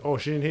 cool. Oh,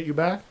 she didn't hit you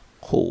back?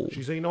 Cool.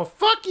 She said,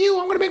 fuck you.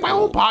 I'm going to make my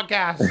own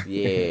podcast.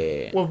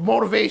 Yeah. With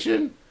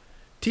motivation.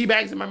 Tea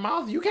bags in my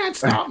mouth. You can't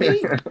stop me.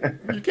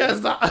 You can't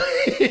stop.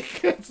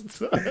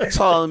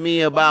 telling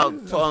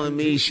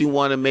me she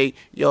want to make,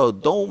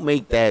 don't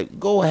make that.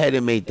 Go ahead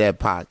and make that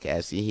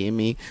podcast. You hear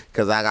me?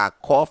 Because I got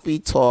Coffee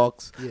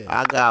Talks. Yeah.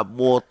 I got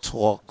more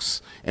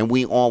talks. And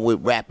we on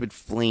with Rapid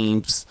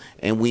Flames.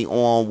 And we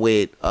on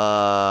with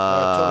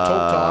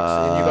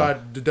Talks. And you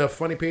got the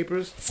Funny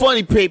Papers.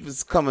 Funny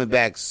Papers coming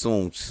back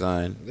soon,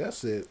 son.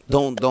 That's it.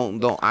 Don't.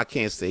 I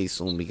can't say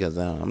soon because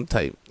I'm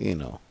type,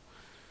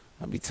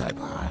 I'll be type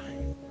high.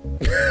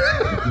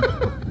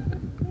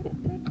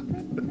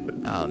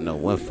 I don't know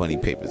when Funny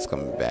Paper's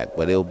coming back,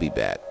 but it'll be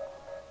back.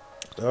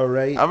 All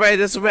right,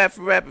 that's a wrap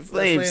for Rapid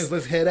Flames.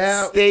 Let's head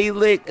out. Stay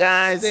lit,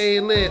 guys. Stay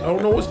lit. I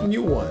don't know what's the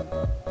new one.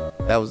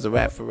 That was the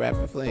wrap for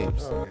Rapid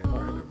Flames. Okay.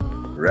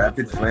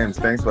 Rapid Flames.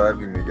 Thanks for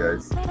having me,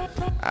 guys. All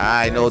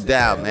right, no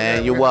doubt,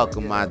 man. You're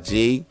welcome, my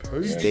G.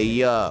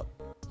 Stay up.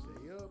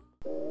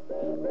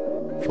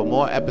 For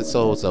more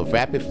episodes of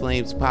Rapid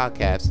Flames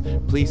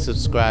Podcast, please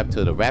subscribe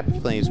to the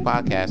Rapid Flames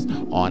Podcast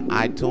on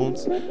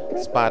iTunes,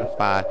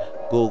 Spotify,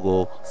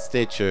 Google,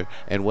 Stitcher,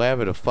 and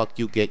wherever the fuck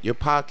you get your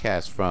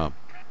podcast from.